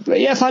 But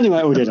yeah, finding the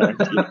right audio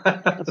director.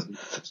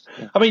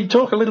 I mean,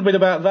 talk a little bit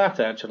about that,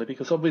 actually,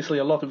 because obviously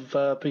a lot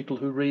of people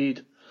who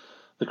read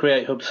the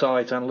Create Hub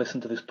site and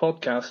listen to this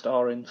podcast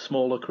are in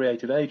smaller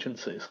creative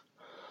agencies.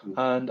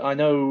 And I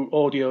know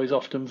audio is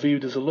often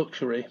viewed as a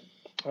luxury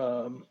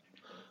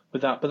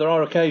with that, but there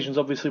are occasions,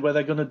 obviously, where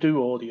they're going to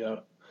do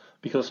audio,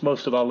 because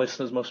most of our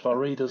listeners, most of our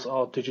readers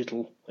are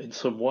digital in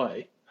some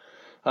way.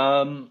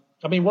 I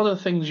mean, what are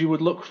the things you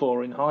would look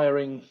for in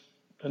hiring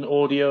an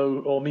audio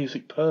or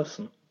music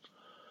person?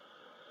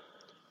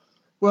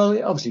 Well,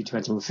 it obviously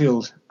depends on the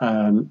field,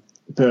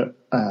 but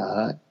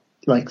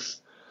there's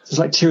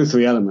 2 or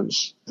 3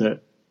 elements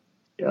that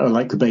are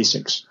like the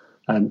basics.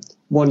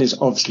 One is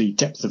obviously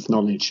depth of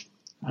knowledge,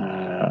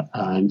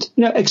 and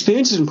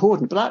experience is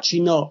important, but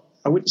actually not.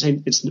 I wouldn't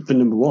say it's the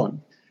number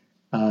one.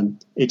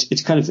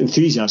 It's kind of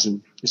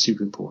enthusiasm is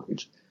super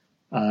important,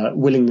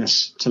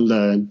 willingness to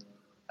learn,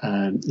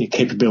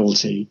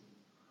 capability,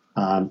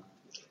 and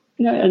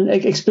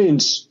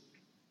experience.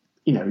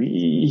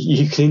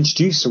 You can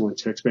introduce someone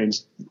to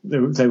experience;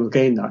 they will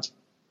gain that,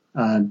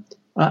 and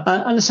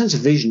a sense of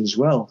vision as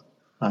well.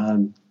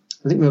 I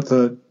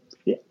think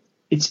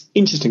it's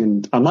interesting,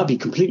 and I might be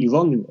completely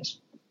wrong in this,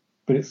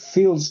 but it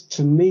feels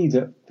to me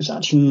that there's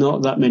actually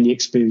not that many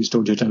experienced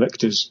audio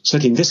directors,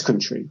 certainly in this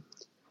country,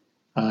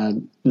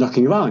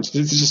 knocking around.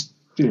 It's just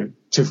to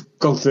have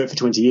gone through it for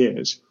 20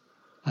 years,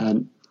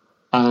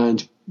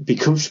 and be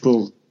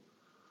comfortable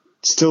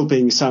still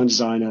being a sound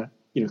designer,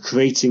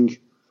 creating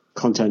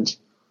content,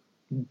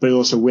 but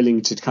also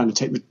willing to kind of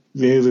take the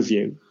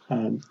overview.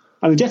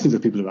 I mean, definitely there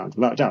are people around,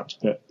 without a doubt,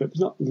 but there's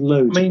not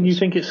loads. I mean, you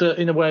think it's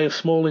in a way a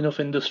small enough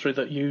industry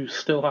that you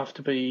still have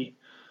to be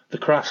the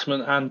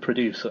craftsman and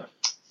producer?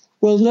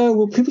 Well, no.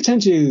 Well, people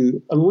tend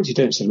to. I mean, once you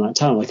don't spend amount of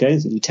time like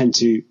anything, you tend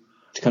to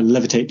kind of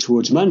levitate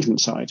towards the management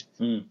side,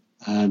 and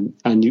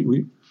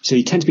so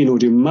you tend to be an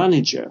audio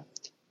manager,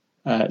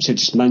 so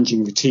just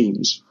managing the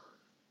teams,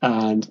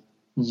 and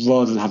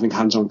rather than having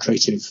hands-on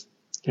creative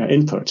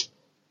input,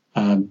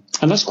 and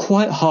that's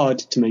quite hard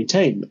to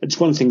maintain. It's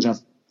one of the things I've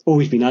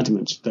always been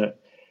adamant that,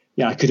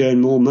 I could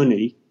earn more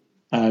money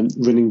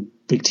running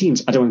big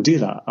teams. I don't want to do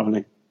that. I want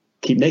to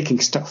keep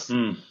making stuff.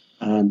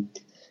 And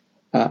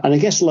I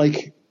guess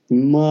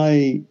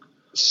my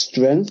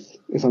strength,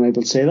 if I'm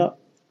able to say that,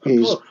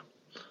 is,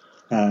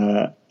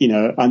 I'm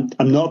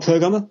not a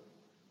programmer,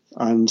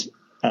 and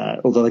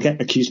although I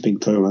get accused of being a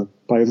programmer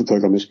by other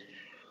programmers,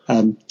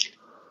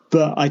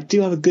 but I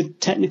do have a good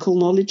technical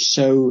knowledge,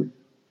 so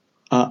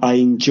I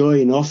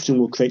enjoy and often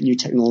will create new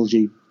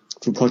technology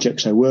for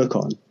projects I work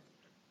on,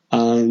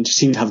 and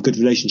seem to have a good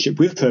relationship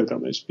with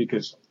programmers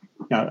because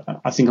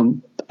I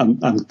think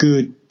I'm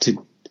good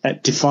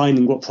at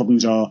defining what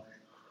problems are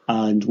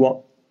and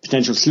what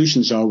potential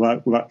solutions are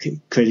without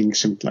creating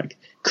some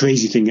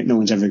crazy thing that no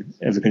one's ever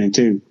going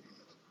to do.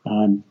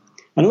 And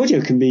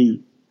audio can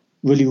be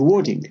really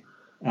rewarding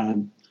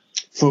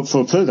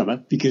for a programmer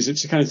because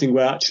it's the kind of thing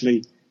where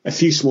actually a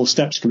few small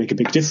steps can make a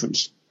big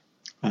difference.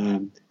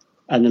 And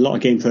a lot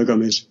of game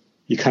programmers,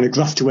 you kind of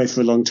graft away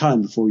for a long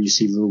time before you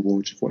see the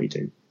rewards of what you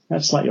do.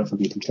 That's slightly off a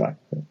beaten track.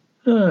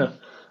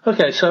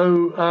 Okay,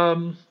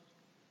 so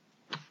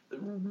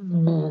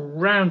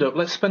round up.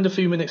 Let's spend a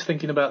few minutes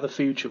thinking about the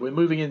future. We're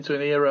moving into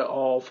an era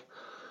of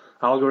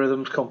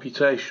algorithms,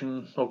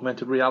 computation,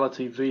 augmented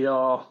reality,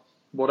 VR,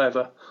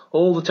 whatever,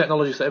 all the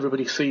technologies that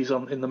everybody sees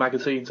in the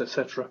magazines,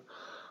 etc.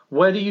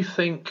 Where do you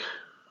think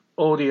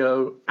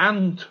audio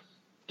and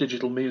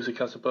digital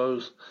music, I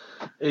suppose,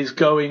 is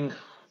going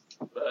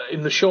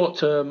in the short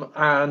term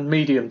and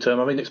medium term?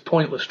 I mean, it's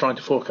pointless trying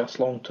to forecast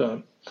long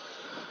term.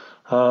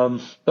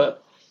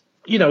 But,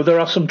 there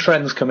are some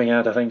trends coming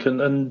out, I think.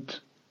 And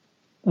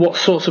what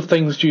sorts of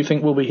things do you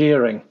think we'll be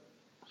hearing?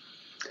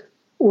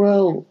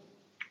 Well,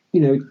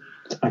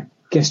 I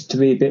guess to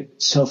be a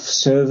bit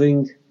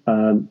self-serving,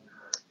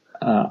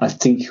 I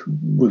think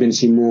we're going to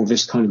see more of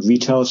this kind of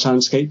retail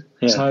soundscape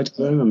side.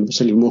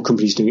 Certainly more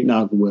companies doing it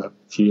now than were a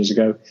few years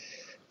ago.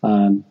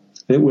 I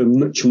think we're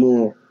much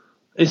more...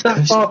 Is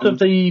that part of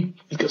the...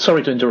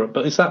 Sorry to interrupt,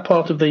 but is that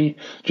part of the... Do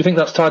you think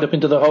that's tied up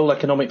into the whole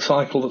economic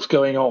cycle that's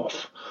going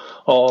off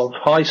of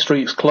high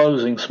streets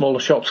closing, smaller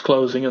shops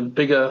closing, and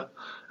bigger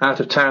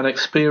out-of-town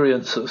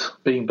experiences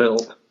being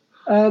built?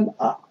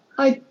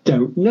 I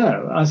don't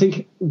know. I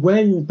think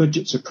when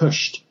budgets are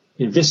pushed,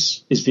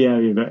 this is the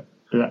area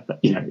that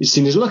is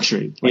seen as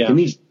luxury. The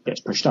music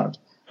gets pushed out.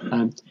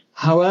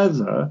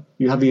 However,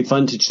 you have the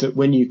advantage that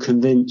when you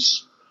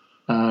convince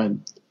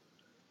one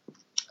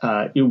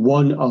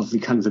of the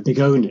kind of the big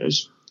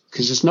owners,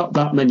 because there's not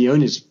that many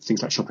owners of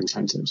things like shopping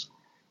centres,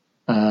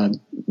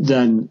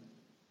 then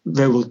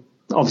they will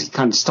obviously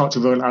kind of start to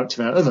roll out to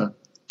their other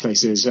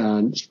places,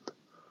 and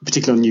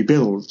particularly on new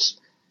builds.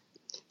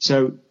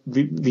 So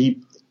the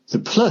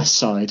plus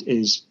side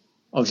is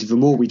obviously the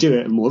more we do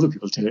it and more other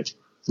people do it,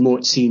 the more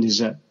it's seen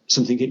as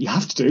something that you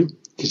have to do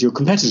because your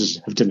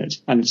competitors have done it,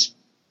 and it's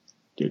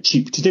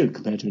cheap to do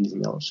compared to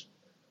anything else.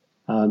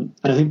 And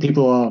I think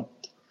people are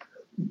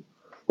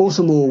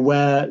also more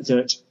aware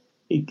that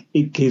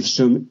it gives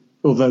them,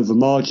 although the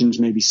margins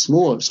may be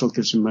small, it still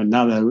gives them a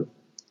narrow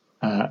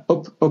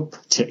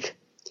uptick,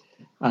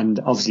 and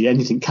obviously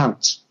anything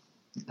counts.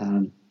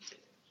 And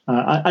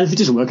if it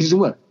doesn't work, it doesn't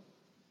work.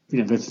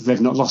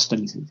 They've not lost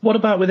anything. What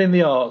about within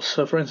the arts?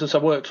 So, for instance, I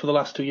worked for the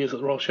last 2 years at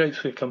the Royal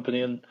Shakespeare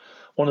Company, and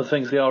one of the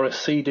things the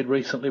RSC did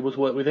recently was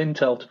work with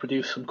Intel to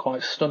produce some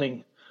quite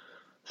stunning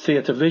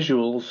theatre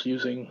visuals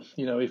using,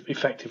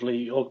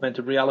 effectively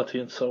augmented reality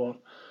and so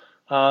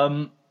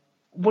on.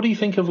 What do you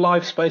think of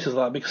live spaces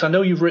like that? Because I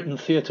know you've written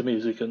theatre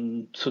music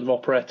and sort of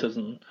operettas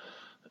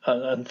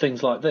and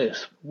things like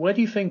this. Where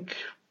do you think,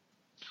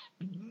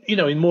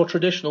 in more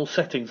traditional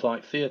settings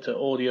like theatre,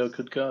 audio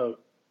could go?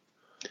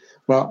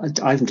 Well,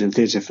 I haven't done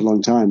theatre for a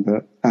long time,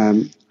 but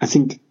I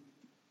think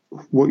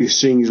what you're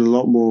seeing is a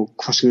lot more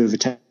crossing over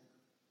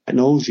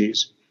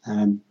technologies.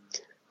 And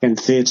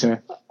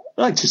theatre,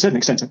 like to a certain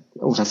extent,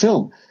 also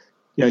film.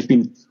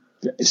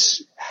 It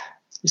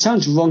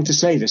sounds wrong to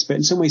say this, but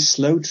in some ways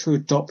slow to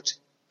adopt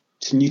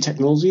to new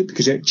technology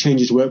because it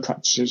changes work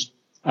practices.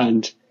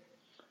 And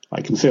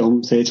like in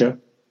film, theatre,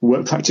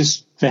 work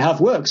practice, they have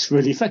works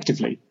really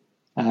effectively.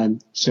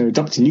 So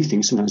adopting new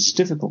things sometimes is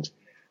difficult.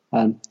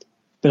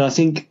 But I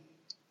think,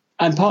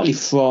 and partly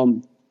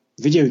from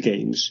video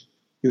games,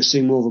 you're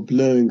seeing more of a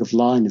blurring of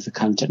line of the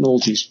kind of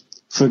technologies.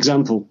 For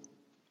example,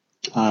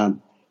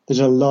 there's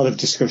a lot of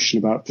discussion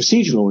about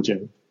procedural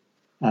audio,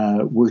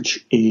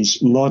 which is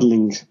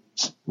modelling,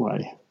 well,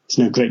 it's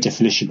no great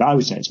definition, but I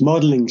would say it's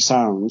modelling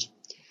sound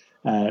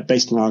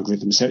based on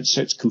algorithms.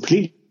 So it's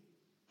completely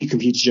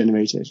computer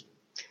generated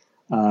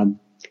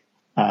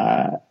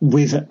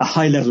with a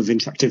high level of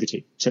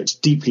interactivity. So it's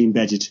deeply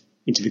embedded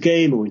into the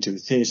game or into the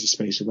theatre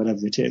space or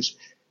whatever it is.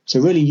 So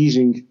really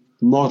using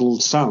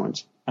modelled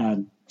sound.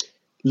 A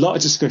lot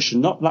of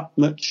discussion, not that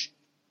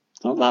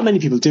many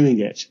people doing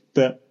it,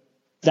 but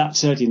that's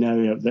certainly an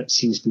area that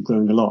seems to be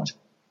growing a lot.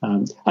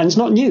 And it's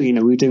not new,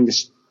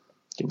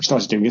 we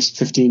started doing this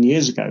 15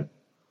 years ago.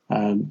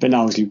 But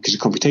now obviously because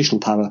of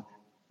computational power,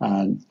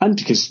 and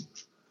because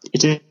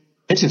it's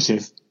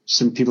iterative,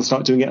 some people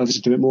start doing it, others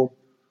do it more.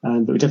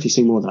 But we're definitely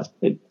seeing more of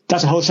that.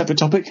 That's a whole separate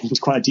topic. It's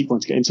quite a deep one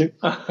to get into.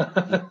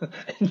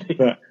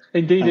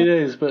 Indeed it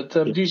is. But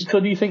do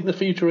you think the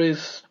future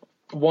is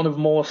one of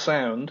more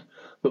sound,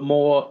 but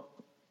more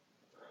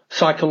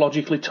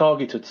psychologically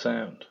targeted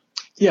sound?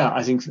 Yeah,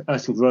 I think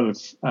a lot of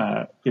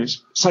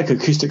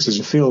psychoacoustics as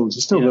a field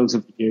is still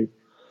relatively new.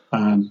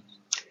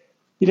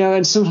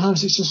 And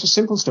sometimes it's just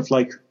simple stuff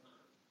like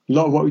a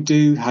lot of what we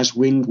do has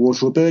wind,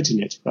 water, or birds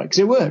in it, right? Because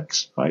it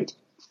works, right?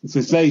 For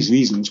various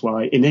reasons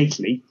why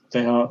innately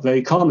they are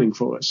very calming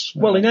for us.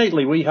 Well,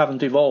 innately we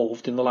haven't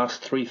evolved in the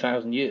last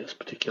 3,000 years,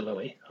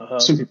 particularly.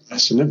 Some people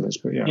less than others,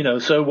 but yeah.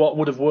 So what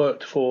would have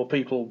worked for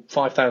people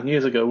 5,000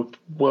 years ago would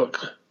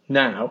work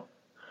now,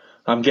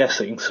 I'm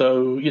guessing.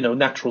 So,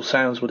 natural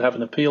sounds would have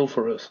an appeal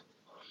for us.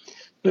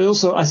 But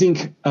also, I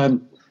think,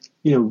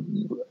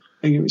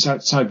 it's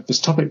outside of this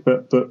topic,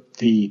 but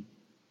the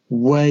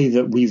way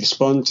that we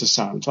respond to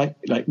sound, like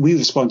we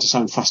respond to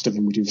sound faster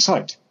than we do the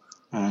sight.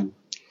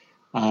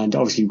 And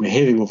obviously we're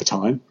hearing all the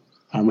time,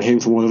 and we're hearing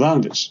from all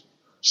around us.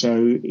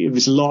 So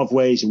there's a lot of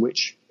ways in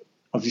which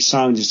obviously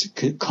sound is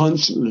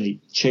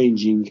constantly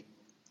changing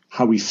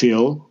how we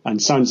feel,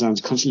 and sound's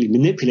constantly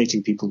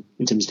manipulating people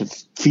in terms of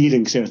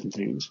feeling certain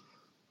things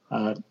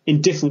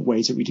in different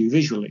ways that we do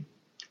visually.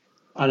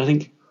 And I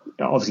think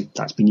obviously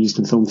that's been used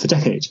in film for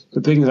decades,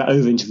 but bringing that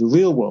over into the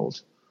real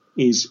world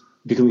is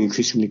becoming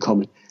increasingly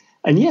common.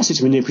 And yes,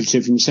 it's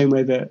manipulative in the same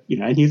way that,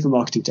 any other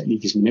marketing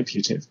technique is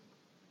manipulative.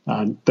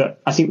 But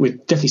I think we're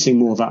definitely seeing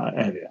more of that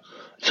area.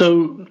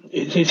 So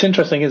it's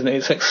interesting, isn't it?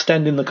 It's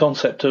extending the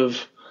concept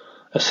of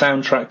a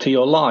soundtrack to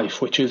your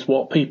life, which is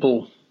what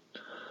people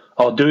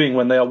are doing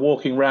when they are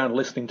walking around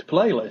listening to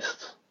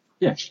playlists.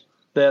 Yes.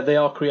 They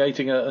are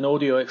creating an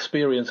audio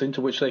experience into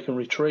which they can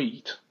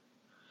retreat.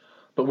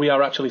 But we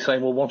are actually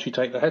saying, well, once you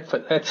take the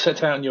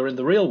headset out and you're in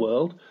the real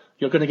world,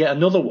 you're going to get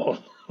another one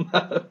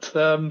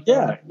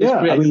that is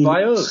created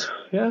by us.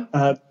 Yeah.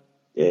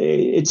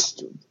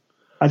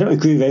 I don't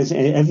agree with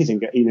everything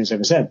that Eno's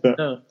ever said, but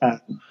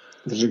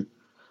there's a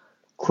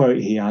quote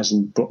he has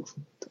in the book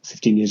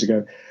 15 years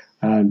ago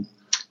where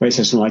he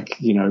says something like,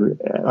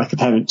 like a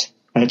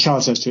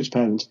child says to its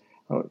parent,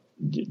 "Oh,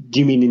 do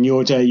you mean in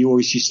your day you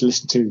always used to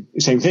listen to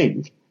the same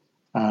thing?"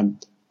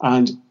 And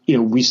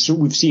we've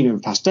seen over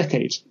the past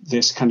decades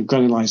this kind of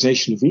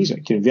granularization of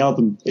music. The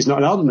album is not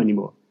an album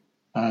anymore,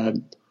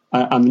 and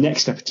the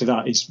next step to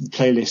that is the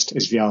playlist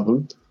is the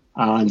album,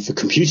 and the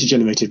computer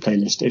generated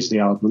playlist is the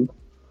album.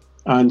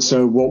 And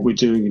so what we're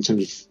doing in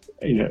terms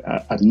of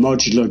a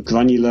modular,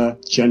 granular,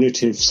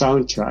 generative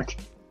soundtrack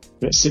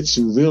that sits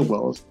in the real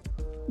world,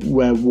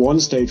 where one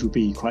stage would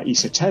be quite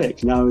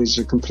esoteric, now is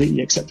a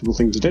completely acceptable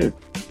thing to do.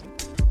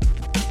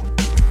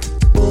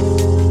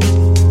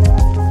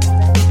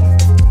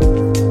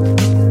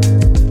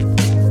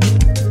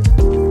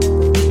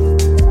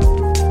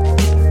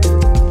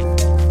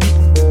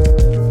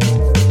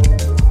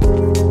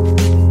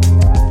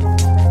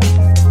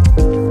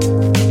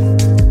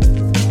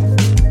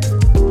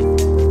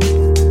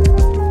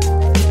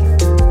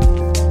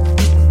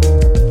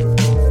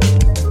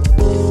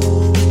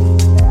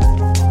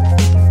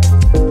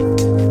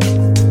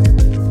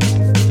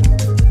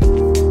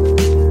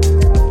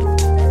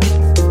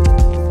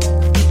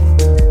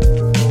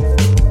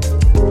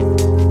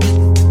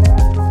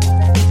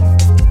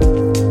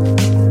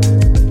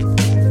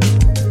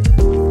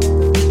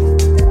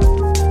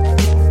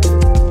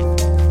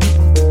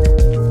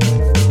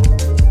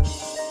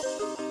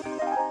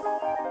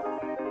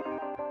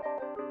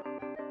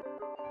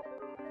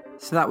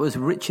 So that was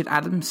Richard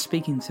Adams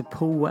speaking to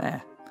Paul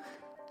Ware.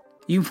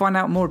 You can find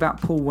out more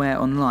about Paul Ware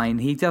online.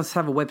 He does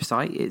have a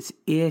website. It's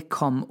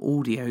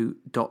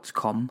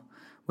earcomaudio.com,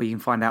 where you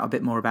can find out a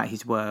bit more about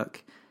his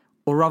work.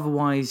 Or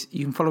otherwise,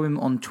 you can follow him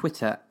on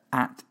Twitter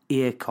at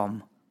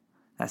Earcom.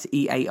 That's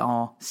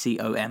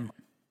EARCOM.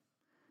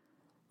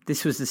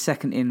 This was the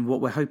second in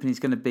what we're hoping is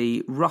going to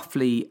be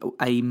roughly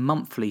a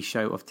monthly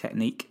show of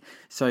Technique.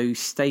 So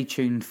stay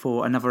tuned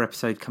for another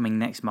episode coming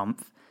next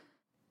month.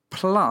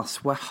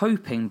 Plus, we're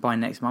hoping by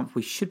next month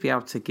we should be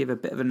able to give a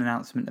bit of an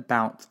announcement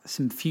about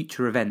some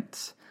future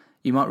events.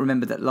 You might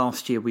remember that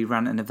last year we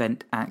ran an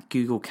event at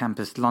Google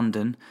Campus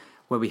London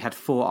where we had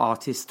 4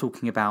 artists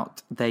talking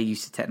about their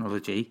use of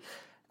technology,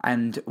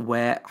 and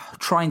we're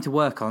trying to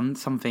work on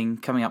something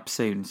coming up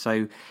soon.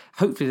 So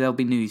hopefully there'll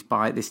be news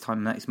by this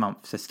time next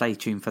month, so stay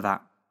tuned for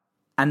that.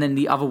 And then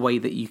the other way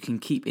that you can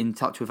keep in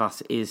touch with us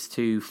is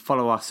to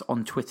follow us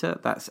on Twitter.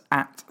 That's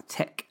at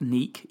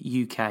Technique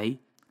UK,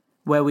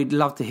 where we'd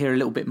love to hear a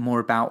little bit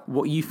more about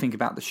what you think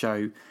about the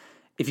show.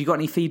 If you've got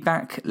any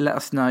feedback, let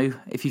us know.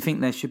 If you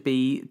think there should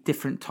be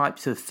different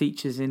types of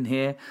features in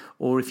here,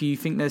 or if you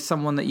think there's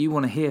someone that you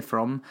want to hear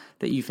from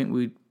that you think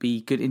would be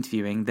good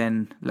interviewing,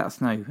 then let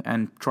us know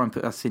and try and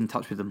put us in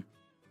touch with them.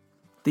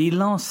 The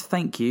last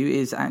thank you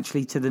is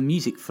actually to the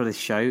music for this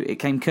show. It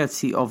came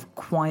courtesy of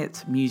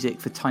Quiet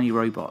Music for Tiny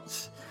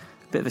Robots.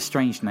 A bit of a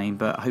strange name,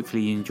 but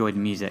hopefully you enjoyed the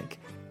music.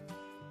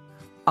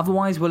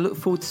 Otherwise, we'll look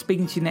forward to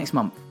speaking to you next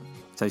month.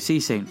 So see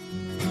you soon.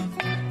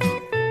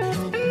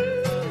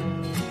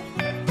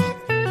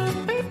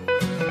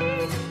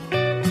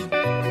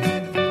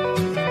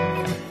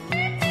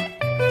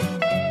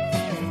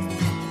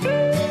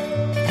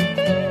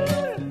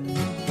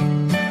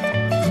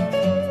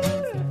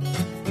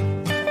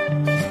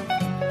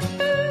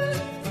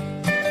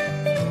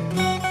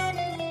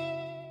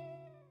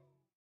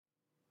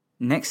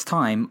 Next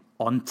time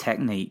on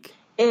Technique.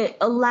 It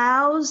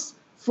allows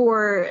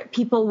for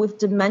people with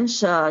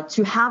dementia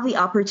to have the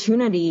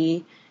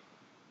opportunity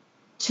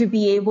to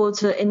be able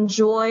to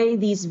enjoy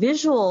these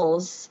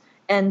visuals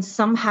and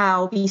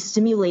somehow be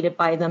stimulated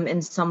by them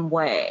in some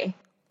way.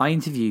 I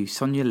interview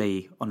Sonia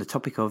Lee on the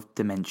topic of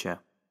dementia.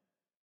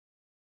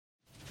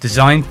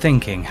 Design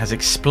thinking has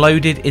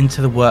exploded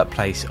into the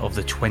workplace of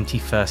the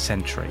 21st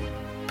century,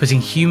 putting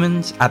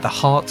humans at the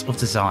heart of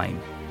design.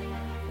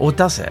 Or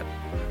does it?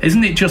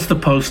 Isn't it just the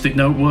post-it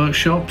note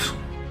workshops?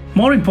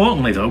 More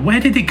importantly though,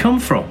 where did it come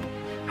from?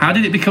 How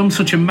did it become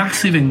such a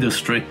massive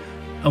industry?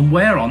 And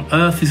where on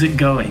earth is it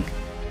going?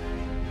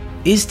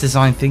 Is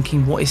design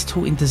thinking what is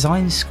taught in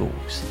design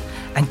schools?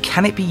 And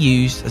can it be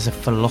used as a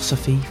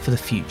philosophy for the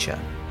future?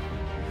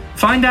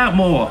 Find out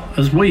more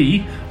as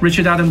we,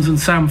 Richard Adams and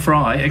Sam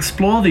Fry,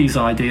 explore these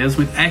ideas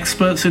with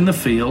experts in the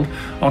field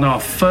on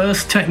our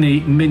first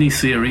Technique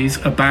mini-series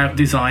about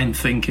design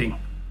thinking.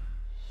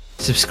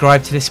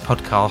 Subscribe to this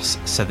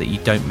podcast so that you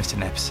don't miss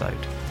an episode.